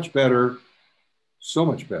so much better, so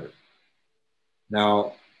much better.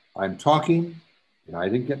 Now, I'm talking, and I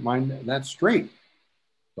didn't get mine that straight.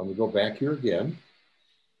 So I'm going to go back here again,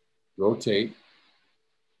 rotate,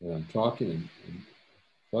 and I'm talking, and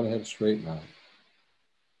thought I had it straight now.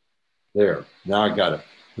 There, now I got it.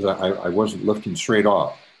 because I wasn't lifting straight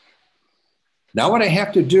off. Now what I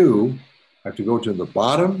have to do, I have to go to the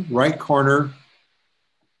bottom right corner.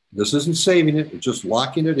 This isn't saving it, it's just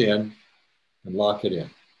locking it in and lock it in.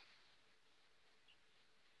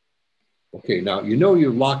 Okay, now you know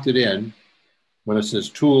you've locked it in when it says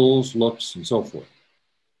tools, looks, and so forth.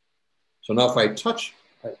 So now if I touch,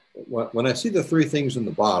 when I see the three things in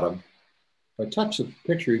the bottom, if I touch the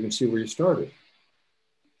picture, you can see where you started.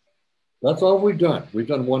 That's all we've done. We've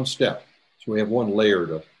done one step. So we have one layer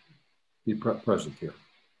to be present here.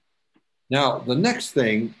 Now, the next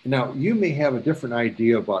thing, now you may have a different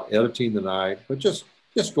idea about editing than I, but just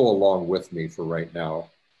go along with me for right now.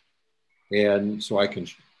 And so I can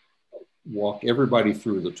walk everybody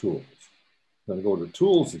through the tools. I'm going to go to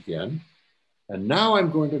tools again. And now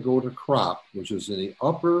I'm going to go to crop, which is in the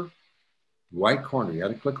upper right corner. You got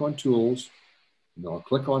to click on tools, and I'll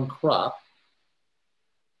click on crop.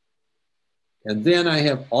 And then I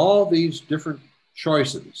have all these different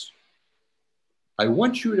choices. I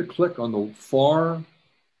want you to click on the far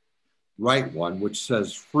right one, which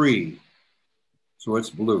says free. So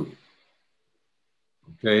it's blue.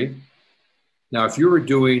 Okay. Now, if you were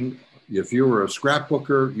a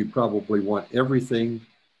scrapbooker, you probably want everything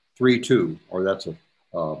 3:2, or that's a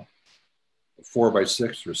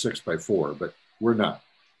 4x6 or 6x4, but we're not.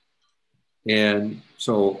 And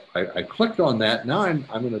so I clicked on that. Now I'm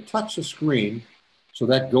going to touch the screen, so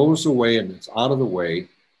that goes away and it's out of the way.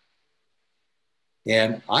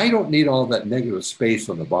 And I don't need all that negative space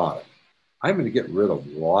on the bottom. I'm going to get rid of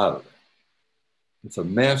a lot of it. It's a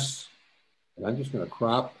mess. And I'm just going to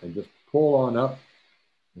crop and just pull on up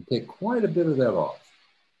and take quite a bit of that off.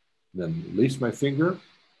 And then release my finger.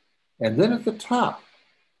 And then at the top,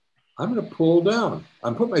 I'm going to pull down.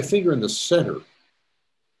 I'm putting my finger in the center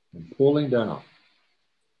and pulling down.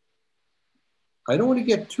 I don't want to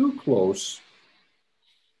get too close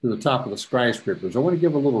to the top of the skyscrapers. I want to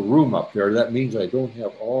give a little room up there. That means I don't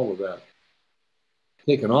have all of that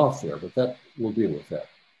taken off there, but that we'll deal with that.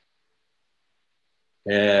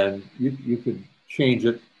 And you could change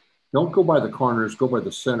it. Don't go by the corners, go by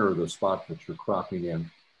the center of the spot that you're cropping in.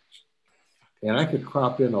 And I could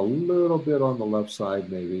crop in a little bit on the left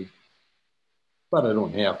side maybe, but I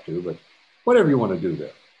don't have to, but whatever you want to do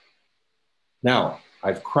there. Now,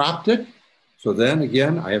 I've cropped it. So then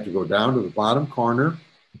again, I have to go down to the bottom corner,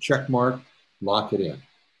 check mark, lock it in.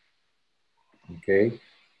 Okay.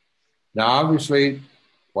 Now, obviously,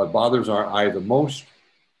 what bothers our eye the most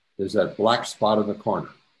is that black spot in the corner.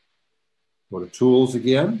 Go to tools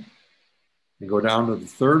again and go down to the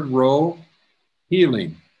third row,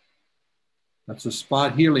 healing. That's a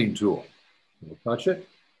spot healing tool. We'll touch it.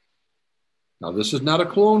 Now, this is not a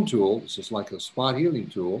clone tool. This is like a spot healing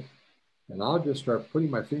tool. And I'll just start putting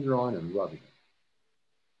my finger on and rubbing it.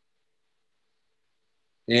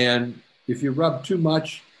 And if you rub too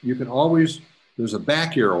much, you can always, there's a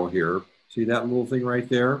back arrow here. See that little thing right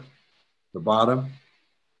there? The bottom?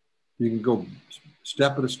 You can go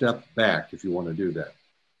step at a step back if you want to do that.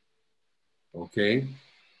 Okay.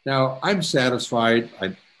 Now, I'm satisfied.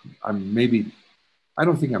 I'm maybe, I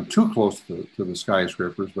don't think I'm too close to the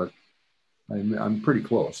skyscrapers, but I'm pretty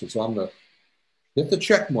close. And so I'm going to hit the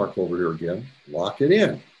check mark over here again, lock it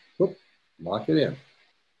in. Whoop, lock it in.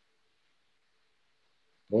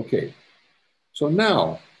 Okay. So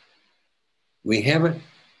now we've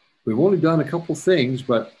only done a couple things,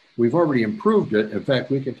 but we've already improved it. In fact,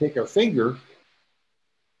 we can take our finger,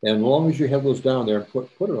 and as long as you have those down there and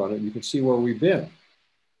put it on it, you can see where we've been.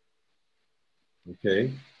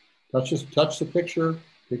 Okay. Touch the picture,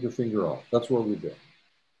 take your finger off. That's where we've been.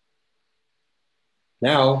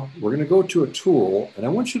 Now, we're going to go to a tool, and I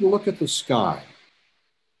want you to look at the sky.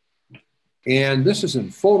 And this is in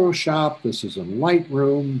Photoshop, this is in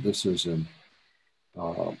Lightroom, this is in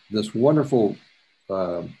this wonderful,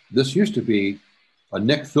 this used to be a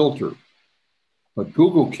Nick filter, but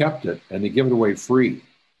Google kept it and they give it away free,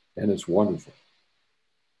 and it's wonderful.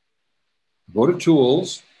 Go to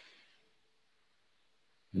Tools,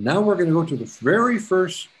 and now we're going to go to the very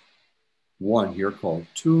first one here called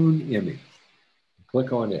Tune Image.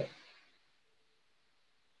 Click on it.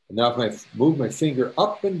 And now if I move my finger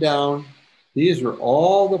up and down, these are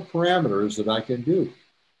all the parameters that I can do.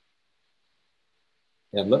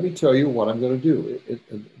 And let me tell you what I'm going to do.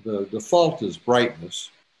 The default is brightness.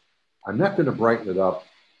 I'm not going to brighten it up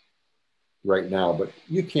right now, but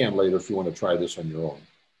you can later if you want to try this on your own.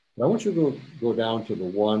 But I want you to go down to the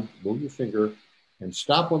one, move your finger, and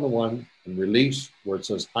stop on the one and release where it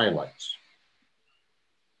says highlights.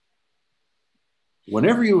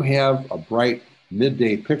 Whenever you have a bright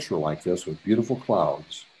midday picture like this with beautiful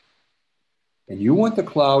clouds, and you want the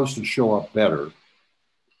clouds to show up better,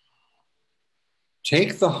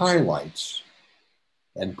 take the highlights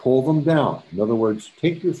and pull them down. In other words,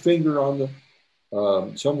 take your finger on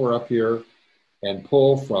the, somewhere up here and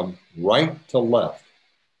pull from right to left.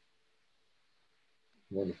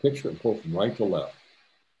 You want to picture and pull from right to left.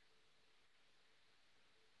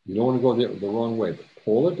 You don't want to go the wrong way, but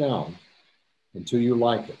pull it down until you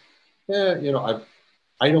like it. You know,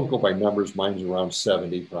 I don't go by numbers. Mine's around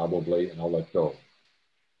 70 probably, and I'll let go.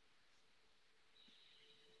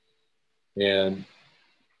 And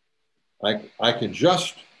I can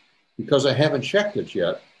just, because I haven't checked it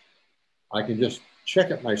yet, I can just check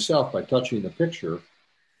it myself by touching the picture.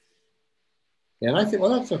 And I think,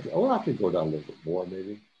 well, that's okay. Well, I could go down a little bit more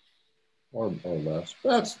maybe, or less.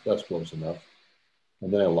 That's close enough.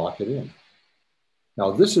 And then I lock it in.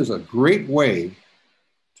 Now, this is a great way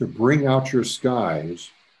to bring out your skies.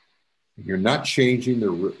 You're not changing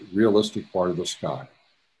the realistic part of the sky.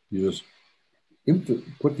 You just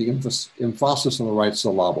put the emphasis on the right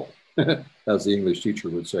syllable, as the English teacher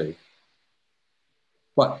would say.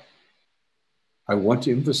 But I want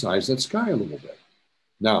to emphasize that sky a little bit.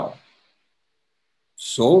 Now,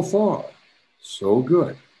 so far, so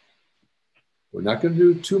good. We're not going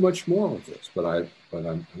to do too much more with this, but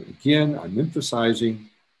I'm emphasizing,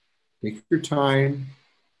 take your time,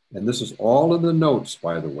 and this is all in the notes,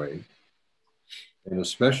 by the way. And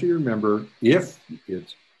especially remember, if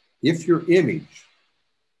your image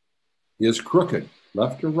is crooked,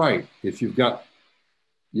 left or right, if you've got,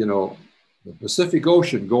 you know, the Pacific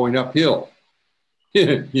Ocean going uphill,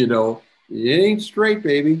 you know, it ain't straight,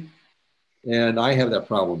 baby. And I have that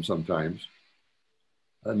problem sometimes.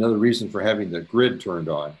 Another reason for having the grid turned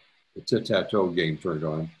on, the tit-tat-toe game turned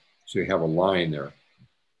on, so you have a line there.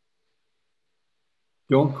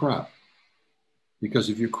 Don't crop. Because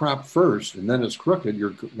if you crop first and then it's crooked,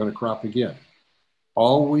 you're going to crop again.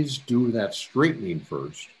 Always do that straightening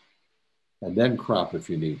first and then crop if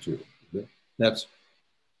you need to.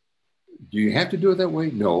 Do you have to do it that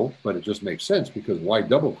way? No, but it just makes sense because why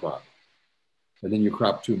double crop? And then you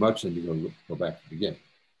crop too much and you go back to the beginning.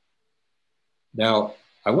 Now,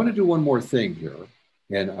 I want to do one more thing here,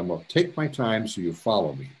 and I'm going to take my time so you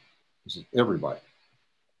follow me. This is everybody.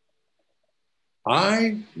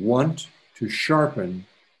 I want to sharpen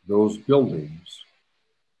those buildings,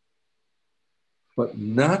 but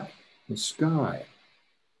not the sky.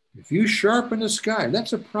 If you sharpen the sky,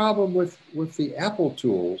 that's a problem with the Apple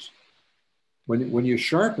tools. When you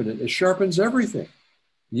sharpen it, it sharpens everything.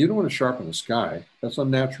 You don't want to sharpen the sky. That's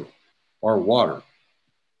unnatural. Or water.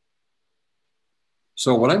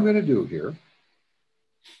 So what I'm going to do here,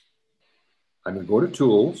 I'm going to go to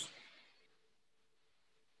Tools.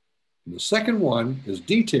 And the second one is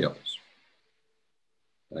Details.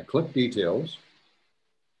 And I click Details.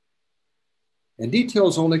 And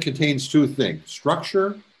Details only contains two things,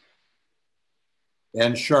 structure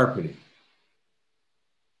and sharpening.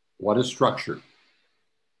 What is structure?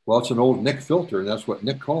 Well, it's an old Nick filter, and that's what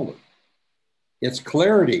Nick called it. It's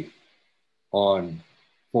clarity on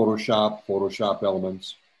Photoshop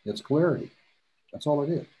elements. It's clarity. That's all it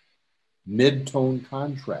is. Mid-tone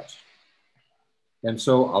contrast. And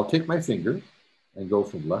so I'll take my finger and go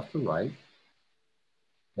from left to right,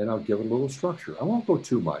 and I'll give it a little structure. I won't go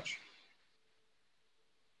too much.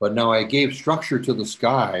 But now I gave structure to the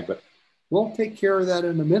sky, but we'll take care of that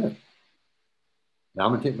in a minute. Now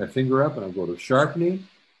I'm going to take my finger up and I'll go to sharpening.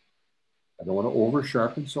 I don't want to over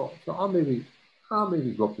sharpen, so I'll maybe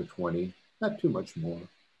go up to 20, not too much more.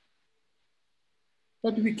 You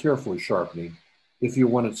have to be careful with sharpening if you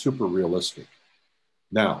want it super realistic.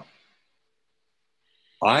 Now,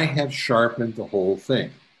 I have sharpened the whole thing.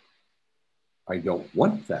 I don't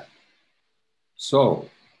want that. So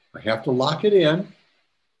I have to lock it in,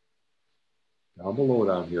 down below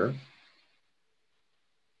down here.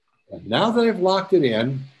 And now that I've locked it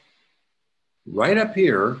in, right up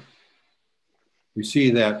here, we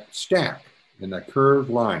see that stack and that curved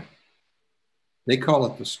line. They call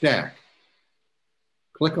it the stack.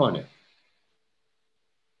 Click on it.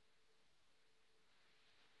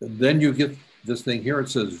 And then you get this thing here. It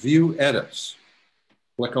says View Edits.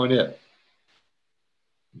 Click on it.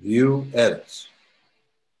 View Edits.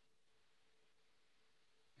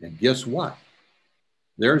 And guess what?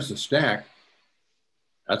 There's the stack.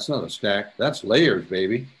 That's not a stack. That's layers,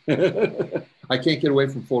 baby. I can't get away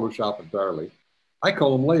from Photoshop entirely. I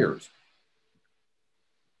call them layers.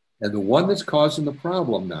 And the one that's causing the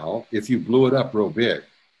problem now, if you blew it up real big,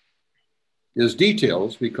 is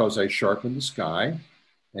Details, because I sharpened the sky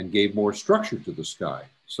and gave more structure to the sky.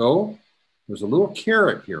 So there's a little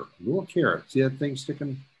caret here, a little caret. See that thing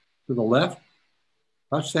sticking to the left?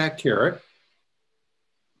 Touch that caret.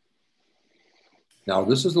 Now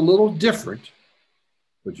this is a little different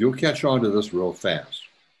but you'll catch on to this real fast.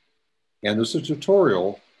 And there's a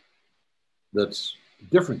tutorial that's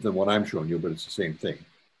different than what I'm showing you, but it's the same thing.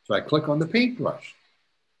 So I click on the paintbrush.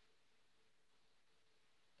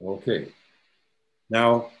 Okay.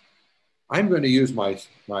 Now, I'm going to use my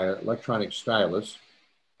electronic stylus.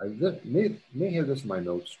 I may have this in my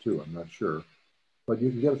notes too, I'm not sure. But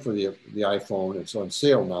you can get it for the iPhone. It's on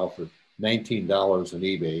sale now for $19 on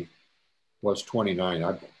eBay. Was $29.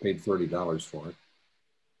 I paid $30 for it.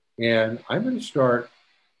 And I'm going to start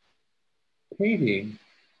painting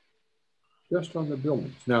just on the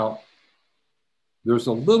buildings. Now, there's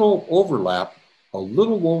a little overlap. A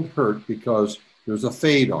little won't hurt because there's a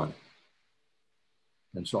fade on it.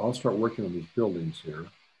 And so I'll start working on these buildings here.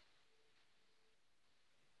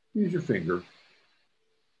 Use your finger.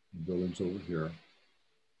 The building's over here.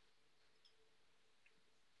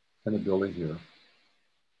 And a building here.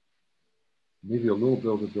 Maybe a little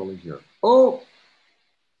bit of a building here. Oh,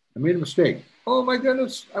 I made a mistake. Oh my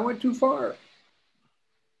goodness, I went too far.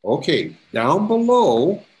 Okay, down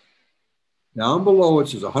below it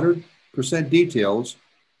says 100% details.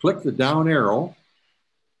 Click the down arrow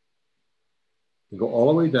and go all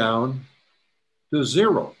the way down to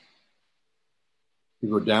 0. You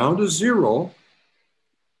go down to 0,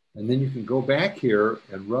 and then you can go back here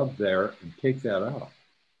and rub there and take that out.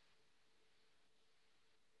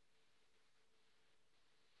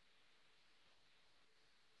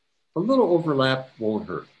 A little overlap won't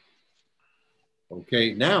hurt.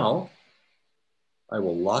 Okay, now I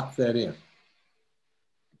will lock that in.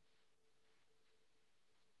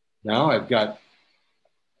 Now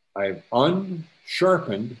I've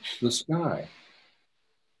unsharpened the sky.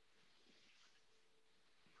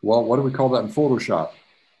 Well, what do we call that in Photoshop?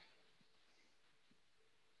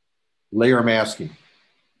 Layer masking.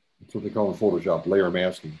 That's what they call in Photoshop, layer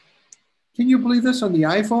masking. Can you believe this on the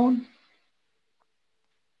iPhone?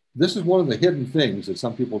 This is one of the hidden things that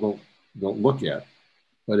some people don't look at,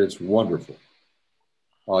 but it's wonderful.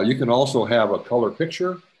 You can also have a color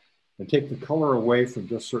picture and take the color away from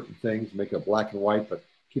just certain things, make it black and white, but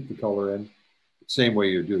keep the color in. Same way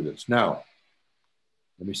you do this. Now,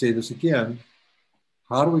 let me say this again.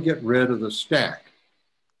 How do we get rid of the stack?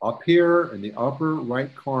 Up here in the upper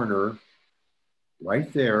right corner,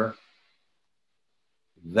 right there,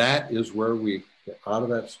 that is where we get out of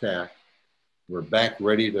that stack. We're back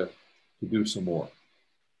ready to do some more.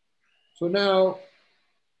 So now,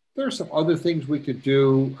 there's some other things we could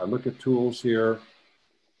do. I look at tools here.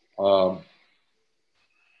 And,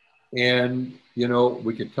 you know,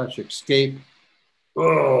 we could touch escape.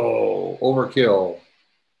 Oh, overkill.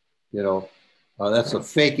 You know, that's a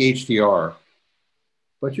fake HDR.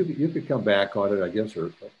 But you could come back on it, I guess,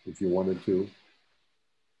 or if you wanted to.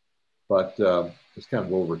 But it's kind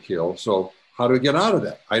of overkill. So how do we get out of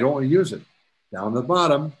that? I don't want to use it. Down the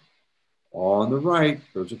bottom, on the right,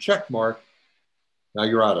 there's a check mark. Now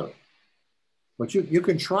you're out of it. But you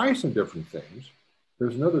can try some different things.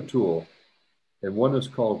 There's another tool, and one is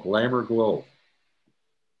called Glamour Glow.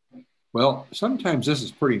 Well, sometimes this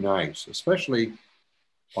is pretty nice, especially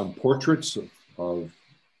on portraits of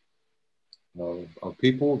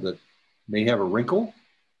people that may have a wrinkle,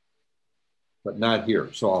 but not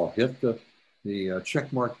here. So I'll hit the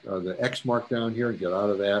check mark, the X mark down here and get out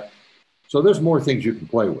of that. So there's more things you can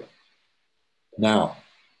play with. Now,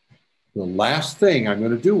 the last thing I'm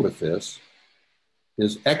going to do with this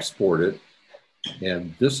is export it.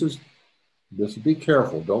 And this is be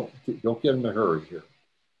careful. Don't get in a hurry here.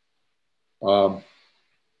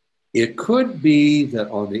 It could be that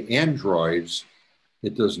on the Androids,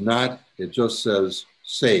 it does not, it just says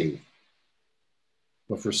save.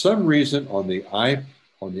 But for some reason on the iPhone,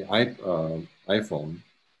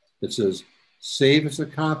 it says save as a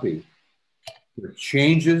copy. The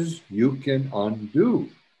changes you can undo.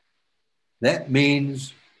 That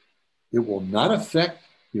means it will not affect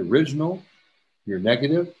the original, your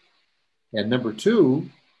negative. And number two,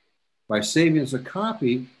 by saving as a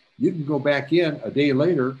copy, you can go back in a day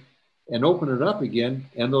later and open it up again,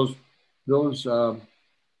 and those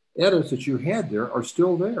edits that you had there are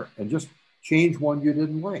still there, and just change one you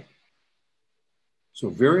didn't like. So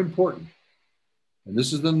very important. And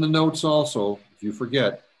this is in the notes also, if you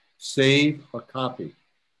forget, save a copy.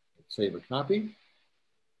 Save a copy.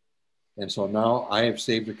 And so now I have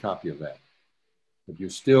saved a copy of that. But you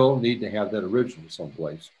still need to have that original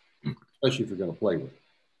someplace, especially if you're going to play with it.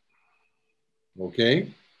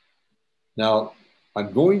 Okay? Now,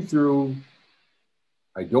 I'm going through,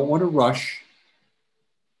 I don't want to rush.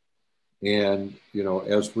 And, you know,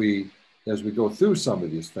 as we go through some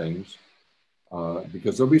of these things,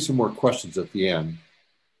 because there'll be some more questions at the end,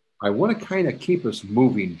 I want to kind of keep us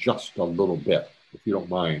moving just a little bit. if you don't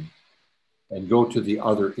mind, and go to the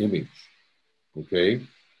other image, okay?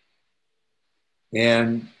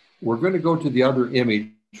 And we're going to go to the other image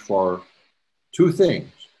for two things.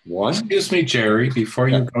 One. Excuse me, Jerry, before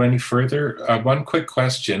you go any further, one quick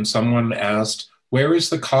question. Someone asked, where is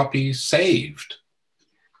the copy saved?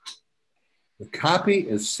 The copy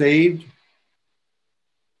is saved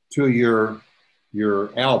to your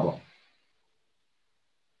album.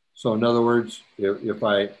 So in other words, if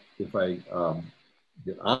I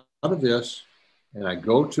get out of this and I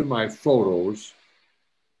go to my photos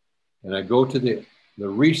and I go to the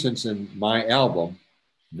recents in my album,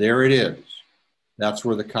 there it is. That's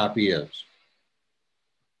where the copy is.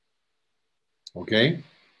 Okay?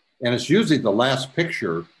 And it's usually the last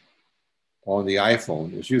picture on the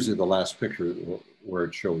iPhone. It's usually the last picture where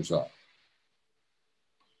it shows up.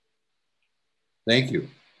 Thank you.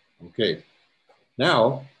 Okay.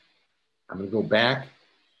 Now, I'm going to go back,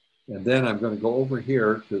 and then I'm going to go over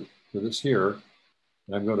here to this here,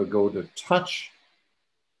 and I'm going to go to touch.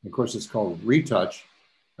 Of course, it's called retouch.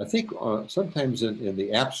 I think sometimes in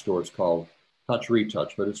the App Store it's called touch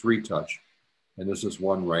retouch, but it's retouch. And this is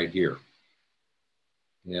one right here.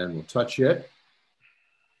 And we'll touch it.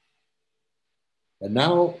 And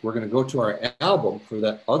now we're going to go to our album for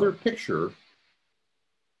that other picture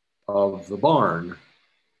of the barn.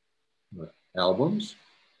 Albums.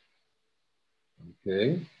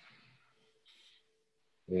 Okay.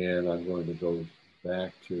 And I'm going to go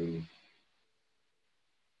back to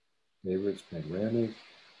favorites, panoramic.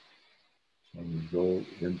 So I'm going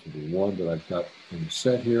to go into the one that I've got in the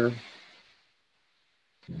set here.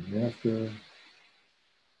 And after.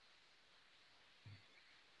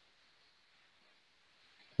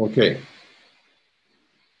 Okay.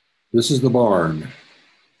 This is the barn.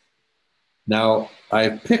 Now, I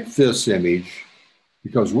picked this image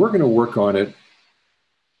because we're going to work on it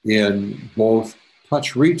in both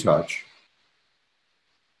touch retouch,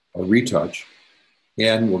 or retouch,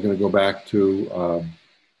 and we're going to go back to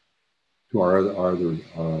our other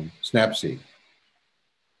Snapseed.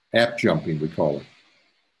 App jumping, we call it.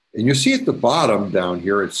 And you see at the bottom down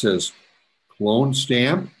here, it says clone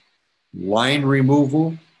stamp, line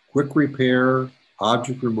removal, quick repair,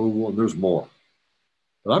 object removal, and there's more.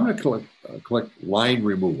 But I'm going to click line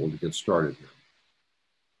removal to get started here.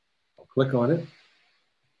 I'll click on it.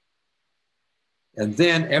 And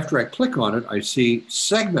then after I click on it, I see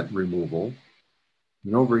segment removal.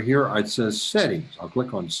 And over here, it says settings. I'll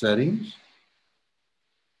click on settings.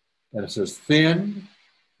 And it says thin,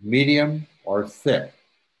 medium, or thick.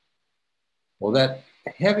 Well, that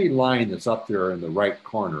heavy line that's up there in the right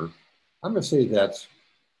corner, I'm going to say that's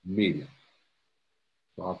medium.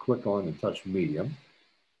 So I'll click on and touch medium.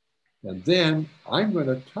 And then I'm going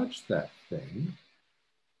to touch that thing.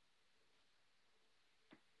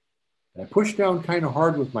 I push down kind of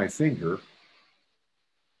hard with my finger.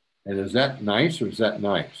 And is that nice or is that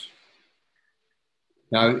nice?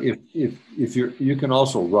 Now, if you can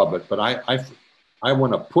also rub it, but I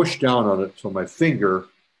want to push down on it so my finger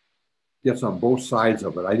gets on both sides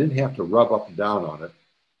of it. I didn't have to rub up and down on it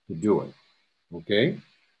to do it. Okay?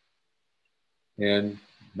 And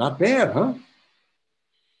not bad, huh?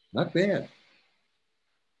 Not bad.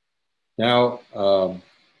 Now,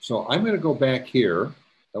 so I'm going to go back here.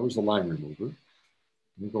 That was the line remover. I'm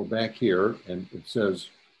going to go back here, and it says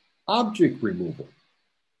object removal.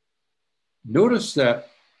 Notice that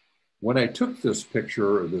when I took this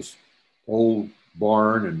picture of this old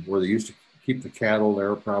barn and where they used to keep the cattle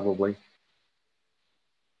there, probably,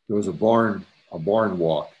 there was a barn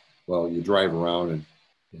walk. Well, you drive around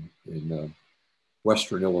in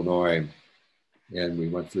Western Illinois, and we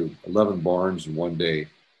went through 11 barns in one day.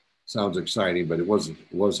 Sounds exciting, but it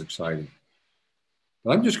was exciting.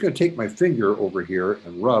 But I'm just going to take my finger over here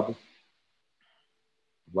and rub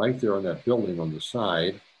right there on that building on the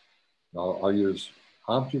side. I'll use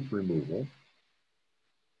object removal.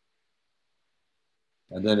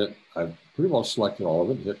 And then I've pretty well selected all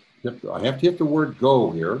of it. I have to hit the word go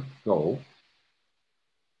here, go.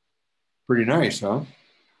 Pretty nice, huh?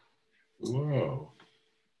 Whoa.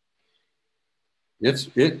 It's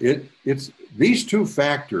these two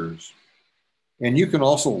factors, and you can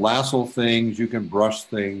also lasso things, you can brush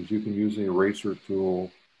things, you can use the eraser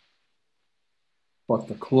tool, but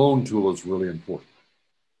the clone tool is really important.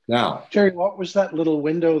 Now, Jerry, what was that little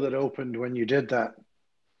window that opened when you did that?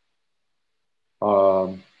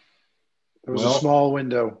 There was a small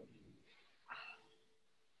window.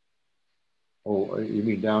 Oh, you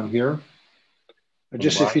mean down here?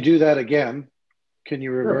 Just if you do that again, can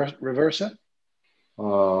you reverse it?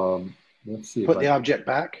 Let's see. Put the object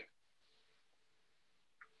back.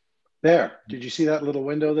 There. Did you see that little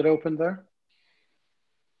window that opened there?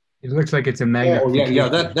 It looks like it's a magnification.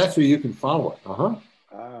 Oh, yeah, that's where you can follow it. Uh-huh.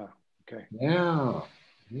 Ah, okay. Yeah,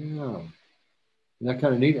 yeah. Isn't that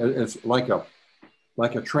kind of neat? It's like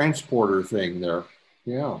a transporter thing there.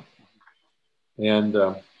 Yeah. And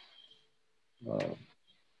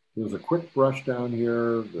there's a quick brush down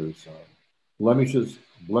here. There's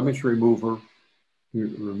blemish remover.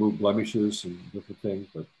 You remove blemishes and different things,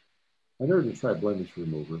 but I never did try blemish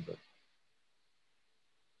remover, but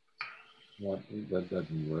yeah, that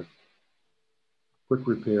doesn't work. Quick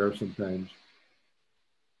repair sometimes.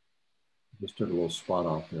 Just took a little spot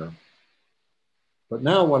off there. But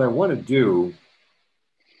now what I want to do,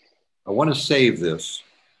 I want to save this.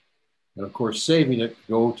 And of course, saving it,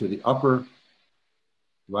 go to the upper,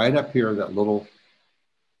 right up here, that little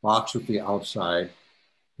box with the outside.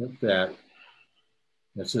 Hit that.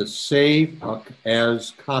 It says save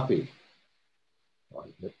as copy.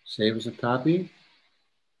 Save as a copy.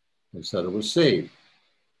 I said it was saved.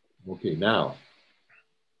 Okay, now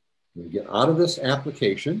we get out of this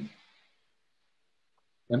application.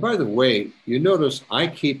 And by the way, you notice I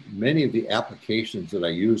keep many of the applications that I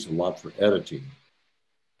use a lot for editing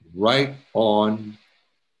right on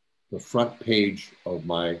the front page of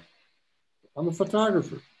I'm a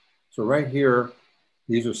photographer. So right here,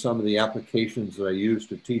 these are some of the applications that I use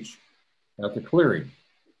to teach at the clearing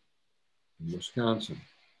in Wisconsin,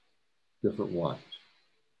 different ones.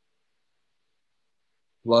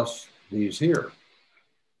 Plus these here.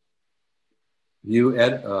 View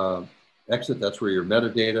exit, that's where your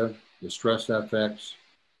metadata, distress FX,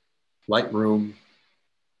 Lightroom,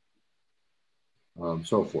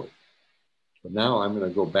 so forth. But now I'm going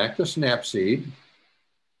to go back to Snapseed.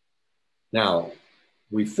 Now,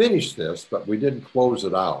 we finished this, but we didn't close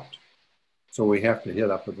it out. So we have to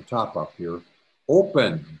hit up at the top up here,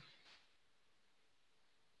 open.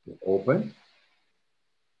 Open.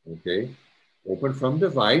 Okay. Open from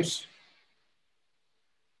device.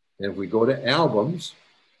 And if we go to albums,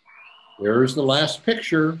 there's the last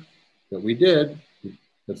picture that we did.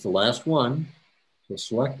 That's the last one. So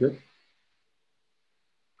select it.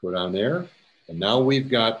 Go down there. And now we've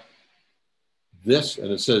got this,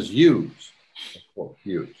 and it says use. Quote,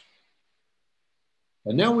 use.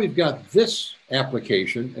 And now we've got this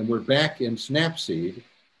application, and we're back in Snapseed.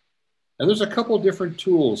 And there's a couple different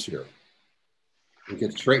tools here. We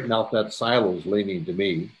can straighten out that silo is leaning to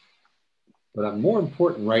me. But more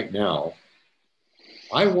important right now,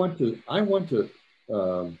 I know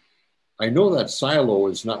that silo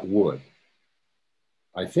is not wood.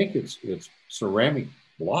 I think it's ceramic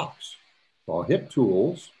blocks. So I'll hit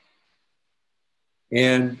tools.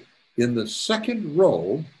 And in the second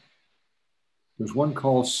row, there's one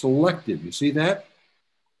called selective. You see that?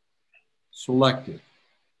 Selective.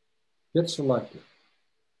 Hit selective.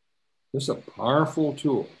 This is a powerful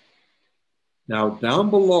tool. Now down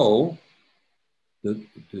below, to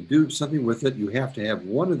do something with it, you have to have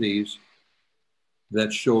one of these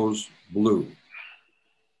that shows blue.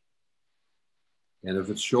 And if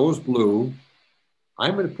it shows blue,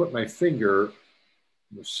 I'm going to put my finger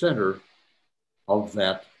in the center of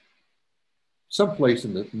that, someplace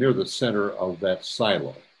near the center of that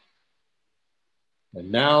silo.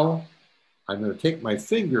 And now I'm going to take my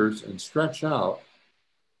fingers and stretch out.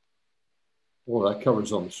 Well, that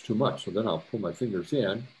covers almost too much. So then I'll pull my fingers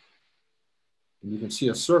in. And you can see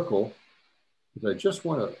a circle, because I just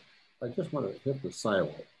want to hit the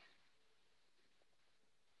silo.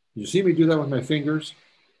 You see me do that with my fingers?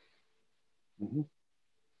 Mm-hmm.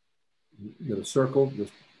 Get a circle,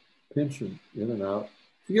 just pinch in and out.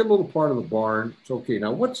 If you get a little part of the barn, it's okay.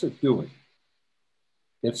 Now, what's it doing?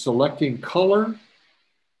 It's selecting color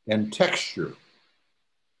and texture.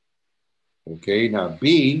 Okay, now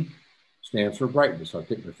B stands for brightness. I'll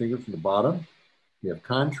take my finger from the bottom. You have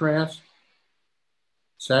contrast,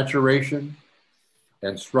 saturation,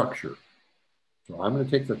 and structure. So I'm going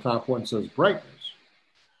to take the top one that says brightness.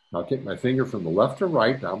 I'll take my finger from the left to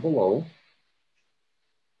right down below.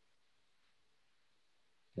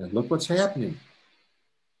 And look what's happening.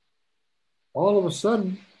 All of a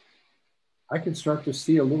sudden, I can start to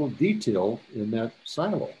see a little detail in that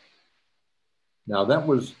silo. Now that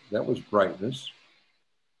was brightness.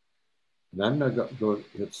 And I'm going to go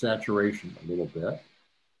hit saturation a little bit.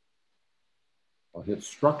 I'll hit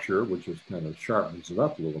structure, which is kind of sharpens it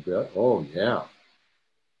up a little bit. Oh, yeah.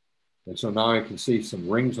 And so now I can see some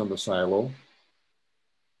rings on the silo.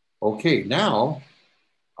 Okay, now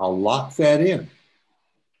I'll lock that in.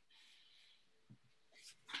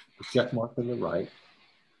 The check mark on the right.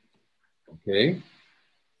 Okay.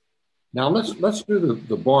 Now let's do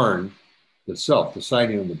the barn itself, the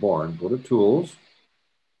siding on the barn. Go to tools,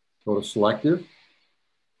 go to selective,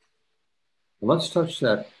 let's touch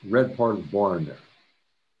that red part of the barn there.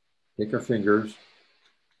 Take our fingers,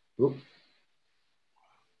 whoop,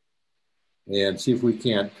 and see if we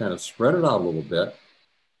can't kind of spread it out a little bit.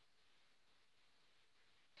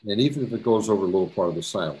 And even if it goes over a little part of the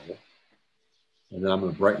silo, and then I'm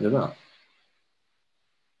going to brighten it up.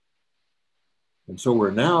 And so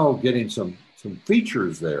we're now getting some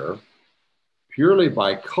features there purely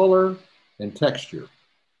by color and texture.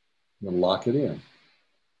 And lock it in.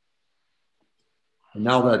 And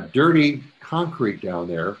now that dirty concrete down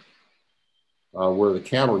there, where the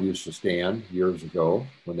cattle used to stand years ago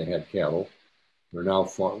when they had cattle, they're now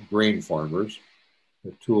grain farmers.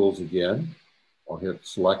 Hit tools again. I'll hit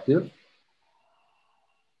selective.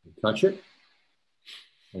 And touch it.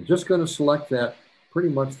 I'm just going to select that, pretty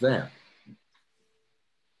much that.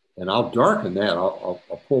 And I'll darken that. I'll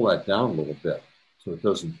pull that down a little bit so it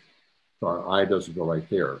doesn't, so our eye doesn't go right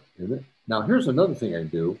there. Now here's another thing I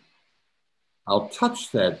do. I'll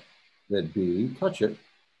touch that B, touch it.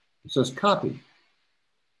 It says copy.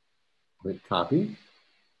 Hit copy.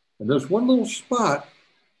 And there's one little spot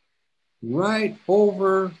right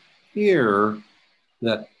over here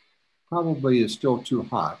that probably is still too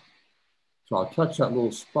hot. So I'll touch that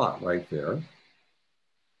little spot right there.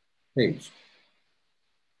 Paste.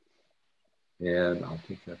 And I'll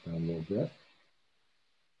take that down a little bit.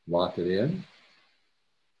 Lock it in.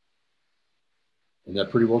 And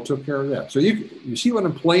that pretty well took care of that. So you see what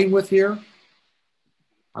I'm playing with here?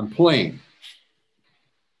 I'm playing.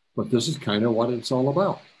 But this is kind of what it's all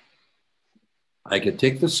about. I could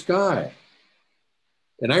take the sky.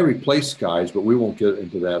 And I replace skies, but we won't get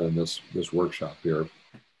into that in this workshop here.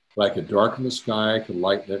 But I could darken the sky, I could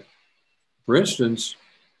lighten it. For instance,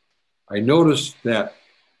 I noticed that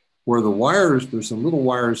where the wires, there's some little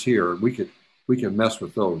wires here, we can mess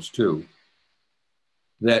with those too,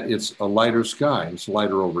 that it's a lighter sky, it's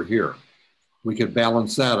lighter over here. We could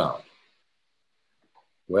balance that out.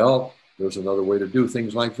 Well, there's another way to do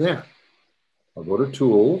things like that. I'll go to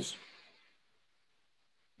Tools,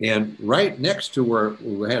 and right next to where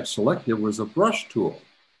we had selected was a brush tool.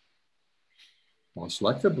 I'll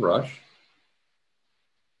select the brush,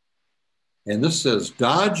 and this says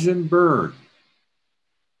Dodge and Burn.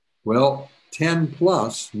 Well, 10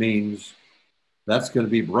 plus means that's going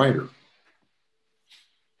to be brighter.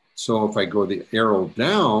 So if I go the arrow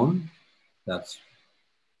down, that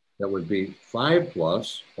would be 5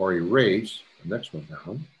 plus, or erase, the next one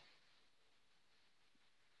down.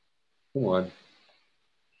 Come on.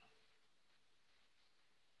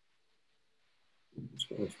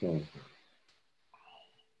 What's wrong with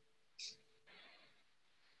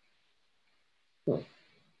that?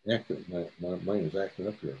 Oh, mine is acting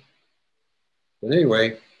up here. But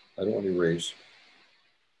anyway, I don't want to erase.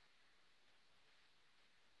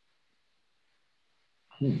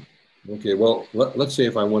 Okay, well, let's say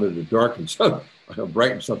if I wanted to darken something,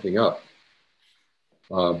 brighten something up,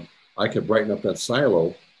 I could brighten up that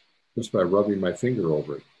silo just by rubbing my finger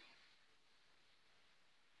over it.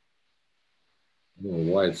 I don't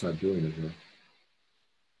know why it's not doing it here.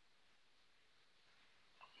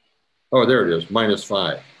 Oh, there it is,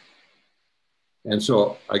 -5. And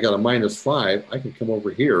so I got a -5. I can come over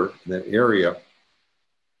here in that area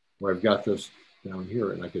where I've got this down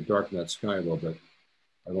here, and I could darken that sky a little bit.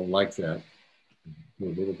 I don't like that. Do a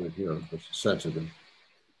little bit here, it's sensitive.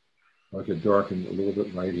 I could darken a little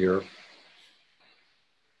bit right here.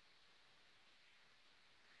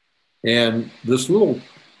 And this little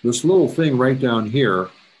thing right down here,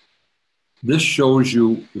 this shows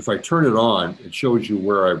you, if I turn it on, it shows you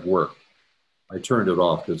where I've worked. I turned it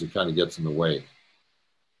off because it kind of gets in the way.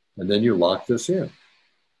 And then you lock this in.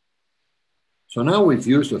 So now we've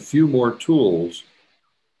used a few more tools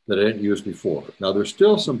that I didn't use before. Now there's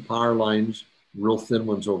still some power lines, real thin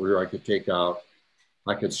ones over here I could take out.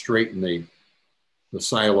 I could straighten the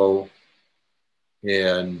silo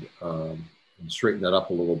and straighten that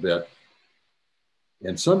up a little bit.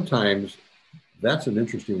 And sometimes that's an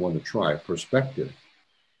interesting one to try, perspective.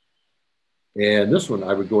 And this one,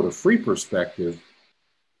 I would go to free perspective,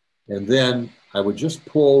 and then I would just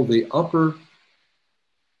pull the upper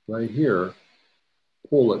right here,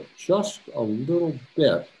 pull it just a little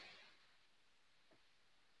bit.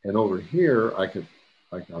 And over here,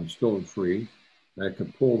 I'm still in free, and I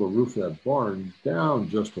can pull the roof of that barn down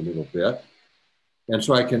just a little bit. And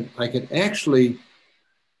so I can actually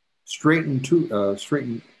straighten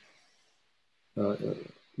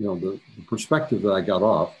the perspective that I got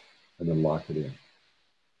off, and then lock it in.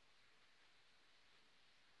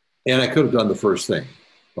 And I could have done the first thing,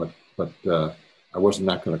 but I wasn't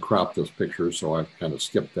not going to crop this picture, so I kind of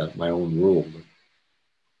skipped that, my own rule.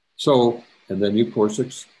 So, and then you, of course,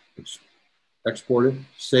 export it,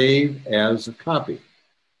 save as a copy.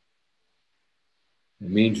 It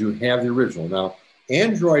means you have the original. Now,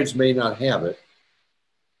 Androids may not have it.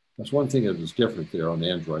 That's one thing that is different there on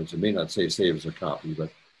Androids. It may not say save as a copy,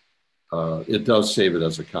 but it does save it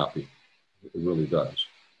as a copy. It really does.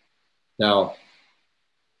 Now,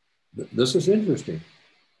 this is interesting.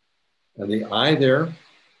 And the I there,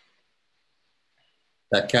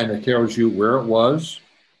 that kind of tells you where it was,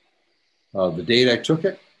 the date I took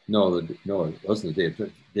it. No, it wasn't the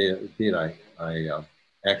date. The date I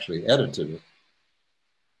actually edited it.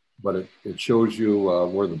 But it shows you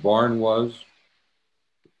where the barn was.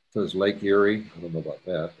 It says Lake Erie. I don't know about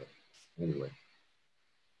that, but anyway.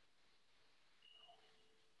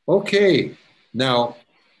 Okay, now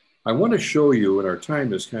I want to show you, and our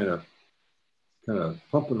time is kind of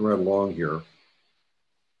pumping right along here.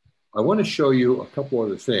 I want to show you a couple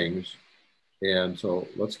other things, and so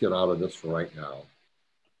let's get out of this for right now.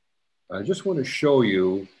 I just want to show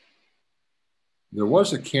you, there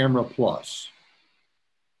was a Camera Plus,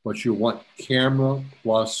 but you want Camera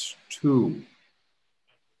Plus 2.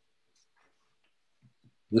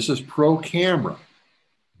 This is Pro Camera,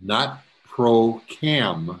 not Pro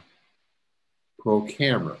Cam, Pro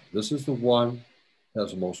Camera. This is the one that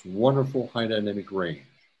has the most wonderful high dynamic range.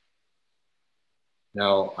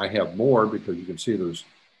 Now I have more because you can see there's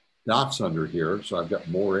dots under here, so I've got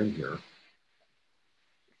more in here.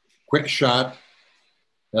 Quick shot,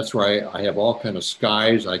 that's right. I have all kind of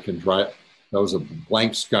skies I can drive. That was a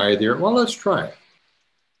blank sky there. Well, let's try it.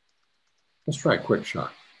 Let's try quick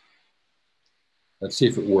shot. Let's see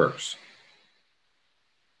if it works.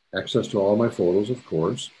 Access to all my photos, of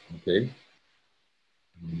course. Okay.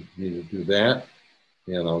 Need to do that.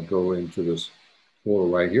 And I'll go into this photo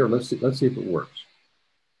right here. Let's see if it works.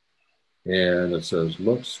 And it says,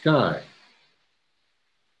 look, sky.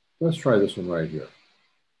 Let's try this one right here.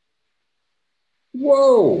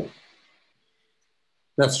 Whoa!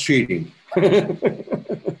 That's cheating. I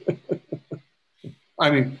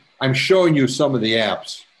mean, I'm showing you some of the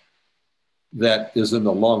apps that is in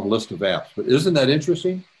the long list of apps, but isn't that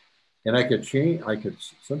interesting? And I could change,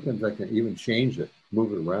 sometimes I can even change it,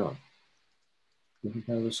 move it around. Different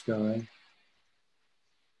kind of a sky.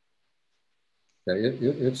 Yeah,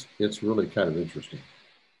 it's really kind of interesting.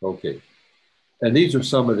 Okay. And these are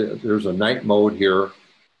some of there's a night mode here.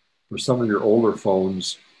 For some of your older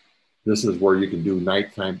phones, this is where you can do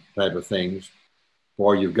nighttime type of things.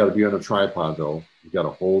 Or you've got to be on a tripod though. You've got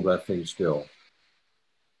to hold that thing still.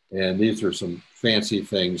 And these are some fancy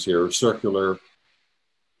things here. Circular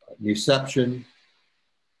reception.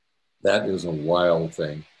 That is a wild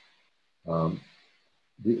thing.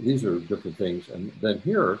 These are different things. And then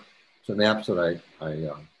here, some apps that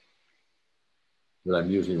that I'm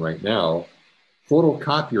using right now.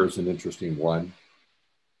 Photocopier is an interesting one.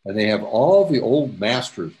 And they have all the old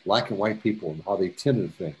masters, black and white people, and how they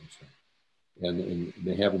tinted things. And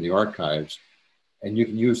they have in the archives. And you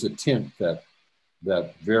can use the tint that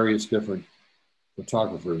various different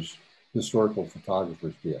photographers, historical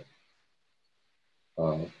photographers did.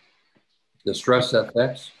 Distress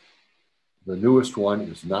FX, the newest one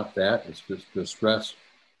is not that, it's just Distress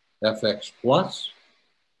FX Plus.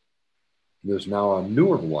 There's now a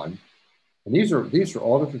newer one. And these are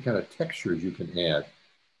all different kind of textures you can add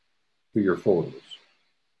to your photos.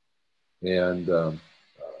 And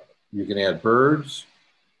you can add birds,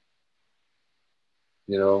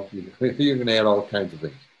 you know, you can add all kinds of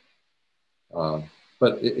things.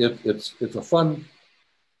 But it's a fun,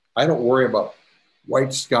 I don't worry about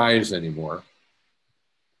white skies anymore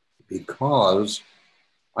because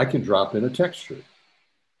I can drop in a texture.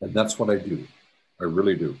 And that's what I do. I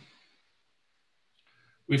really do.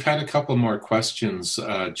 We've had a couple more questions,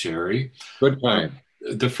 Jerry. Good time.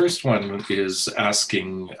 The first one is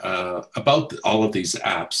asking about all of these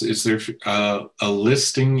apps. Is there a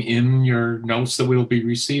listing in your notes that we'll be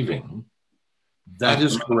receiving? That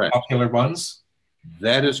is correct. Popular ones?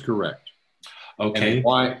 That is correct. Okay. And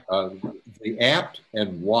why the app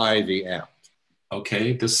and why the app.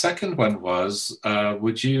 Okay. The second one was,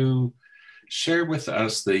 would you share with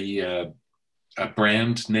us the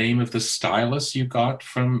brand name of the stylus you got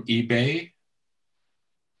from eBay?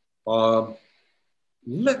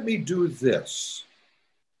 Let me do this.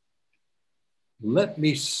 Let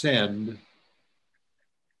me send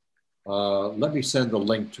the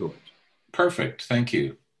link to it. Perfect. Thank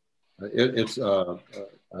you. It's not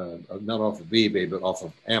off of eBay, but off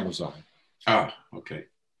of Amazon. Ah, okay.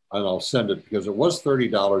 And I'll send it because it was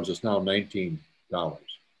 $30. It's now $19.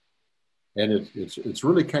 And it's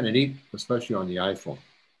really kind of neat, especially on the iPhone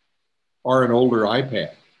or an older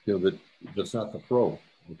iPad, you know, that's not the Pro,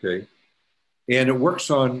 okay? And it works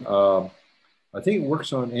on I think it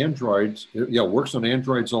works on Androids. Yeah, it works on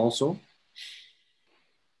Androids also.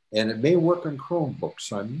 And it may work on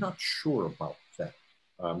Chromebooks. I'm not sure about that.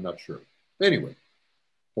 I'm not sure. Anyway,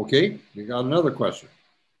 okay, you got another question.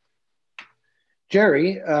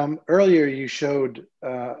 Jerry, earlier you showed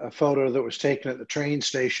a photo that was taken at the train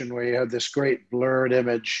station where you had this great blurred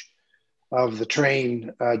image of the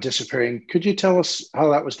train disappearing. Could you tell us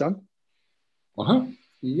how that was done?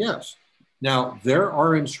 Yes. Now, there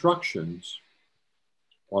are instructions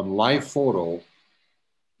on live photo.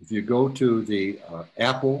 If you go to the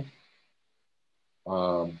Apple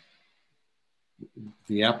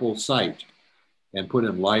site and put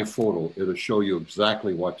in live photo, it'll show you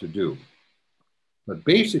exactly what to do. But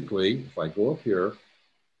basically, if I go up here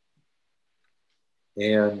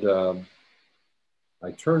and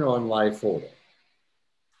I turn on live photo,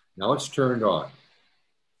 now it's turned on.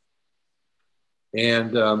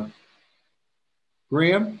 And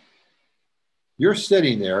Graham, you're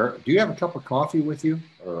sitting there. Do you have a cup of coffee with you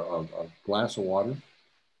or a glass of water?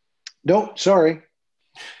 No, sorry.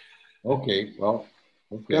 Okay, well,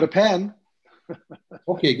 okay. Got a pen.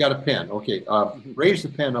 Okay, got a pen. Okay, raise the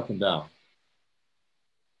pen up and down.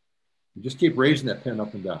 You just keep raising that pen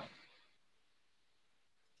up and down.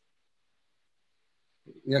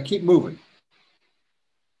 Yeah, keep moving.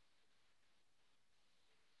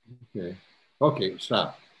 Okay, okay,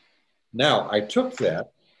 stop. Now, I took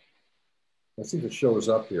that. Let's see if it shows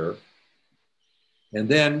up here. And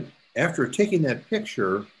then after taking that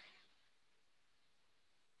picture,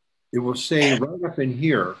 it will say right up in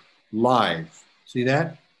here, live. See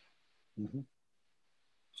that? Mm-hmm.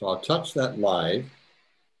 So I'll touch that live.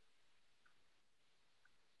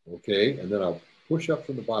 Okay, and then I'll push up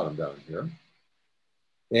from the bottom down here.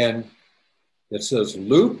 And it says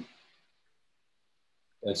loop.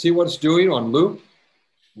 And see what it's doing on loop?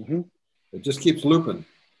 Mm-hmm. It just keeps looping.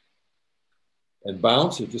 And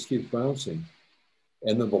bounce, it just keeps bouncing.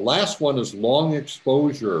 And then the last one is long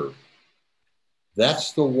exposure.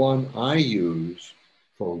 That's the one I use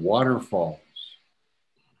for waterfalls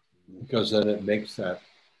because then it makes that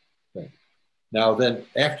thing. Now then,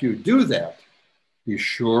 after you do that, be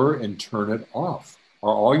sure and turn it off,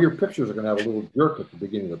 or all your pictures are going to have a little jerk at the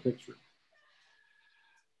beginning of the picture.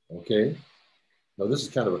 Okay? Now this is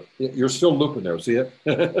kind of you're still looping there, see it?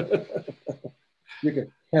 You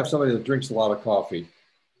can have somebody that drinks a lot of coffee,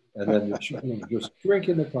 and then you're just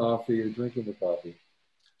drinking the coffee, you're drinking the coffee.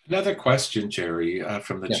 Another question, Jerry,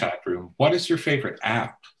 from the chat room. What is your favorite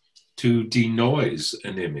app to denoise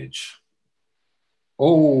an image?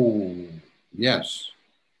 Oh, yes.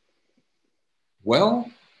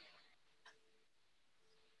 Well,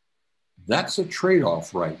 that's a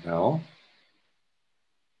trade-off right now.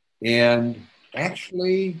 And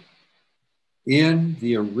actually, in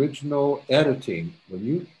the original editing, when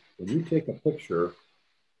you take a picture,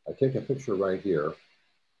 I take a picture right here.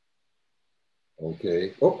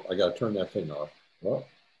 Okay. Oh, I got to turn that thing off. Well,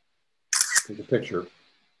 take a picture,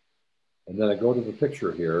 and then I go to the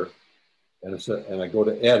picture here, and I go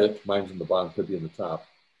to edit. Mine's in the bottom, could be in the top.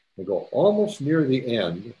 I go almost near the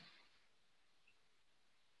end, and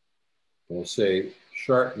we'll say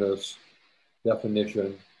sharpness,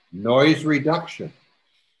 definition, noise reduction.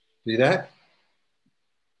 See that?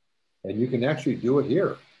 And you can actually do it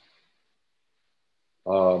here.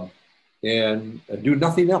 And do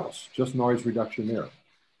nothing else, just noise reduction there.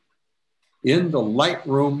 In the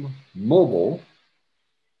Lightroom mobile,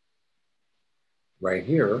 right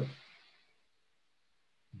here,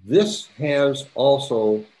 this has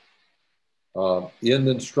also in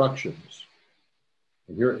the instructions,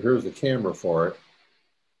 and here's the camera for it,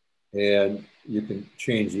 and you can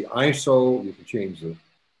change the ISO, you can change the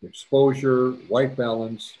exposure, white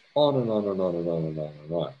balance, on and on and on and on and on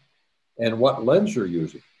and on. And what lens you're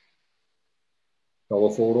using.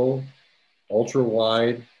 Telephoto, ultra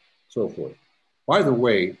wide, so forth. By the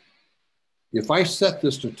way, if I set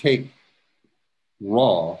this to take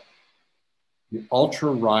raw, the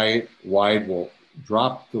ultra wide will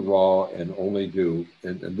drop the raw and only do,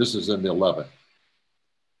 and this is in the 11,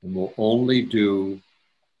 and will only do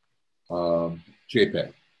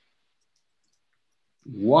JPEG.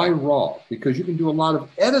 Why raw? Because you can do a lot of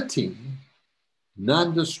editing,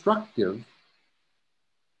 non-destructive,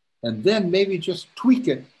 and then maybe just tweak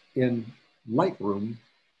it in Lightroom.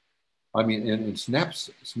 I mean, in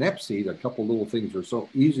Snapseed, a couple little things are so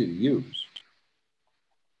easy to use.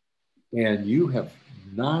 And you have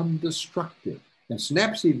non-destructive. And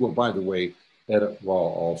Snapseed will, by the way, edit raw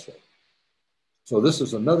also. So this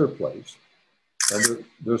is another place. And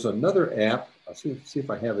there's another app. I'll see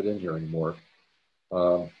if I have it in here anymore.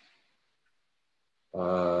 Don't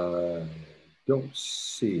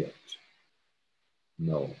see it.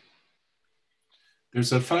 No.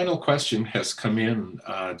 There's a final question has come in,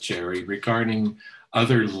 Jerry, regarding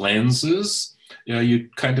other lenses. You know, you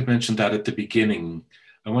kind of mentioned that at the beginning.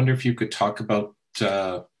 I wonder if you could talk about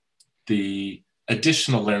the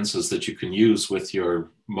additional lenses that you can use with your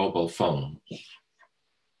mobile phone.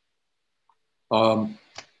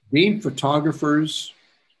 Being photographers,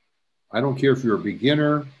 I don't care if you're a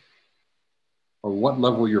beginner or what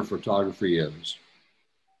level your photography is,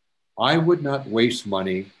 I would not waste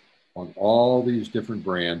money on all these different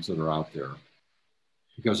brands that are out there.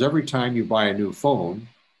 Because every time you buy a new phone,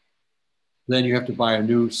 then you have to buy a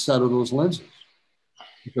new set of those lenses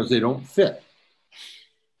because they don't fit.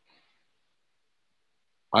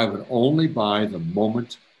 I would only buy the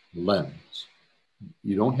Moment lens.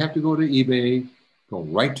 You don't have to go to eBay, go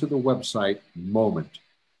right to the website, Moment.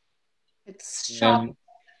 It's shocking.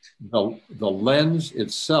 The lens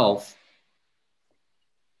itself,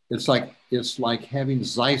 it's like having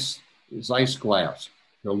Zeiss glass.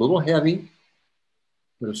 They're a little heavy,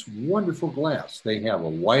 but it's wonderful glass. They have a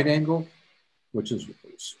wide angle, which is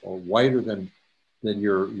wider than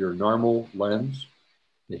your normal lens.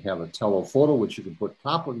 They have a telephoto, which you can put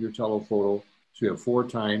top of your telephoto, so you have 4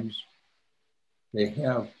 times. They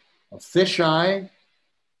have a fisheye.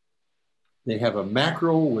 They have a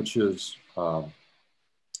macro, which is a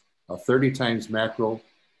 30 times macro.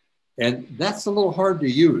 And that's a little hard to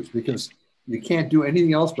use because you can't do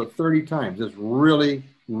anything else but 30 times. It's really,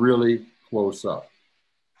 really close up.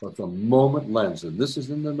 But the Moment lens, and this is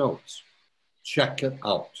in the notes, check it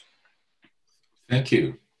out. Thank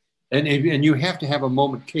you. And you have to have a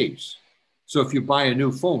Moment case. So if you buy a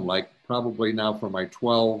new phone, like probably now for my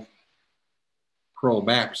 12 Pro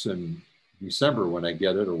Max in December when I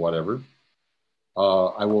get it or whatever,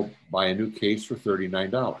 I will buy a new case for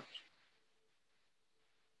 $39.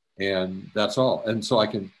 And that's all. And so I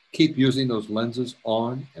can keep using those lenses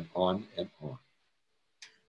on and on and on.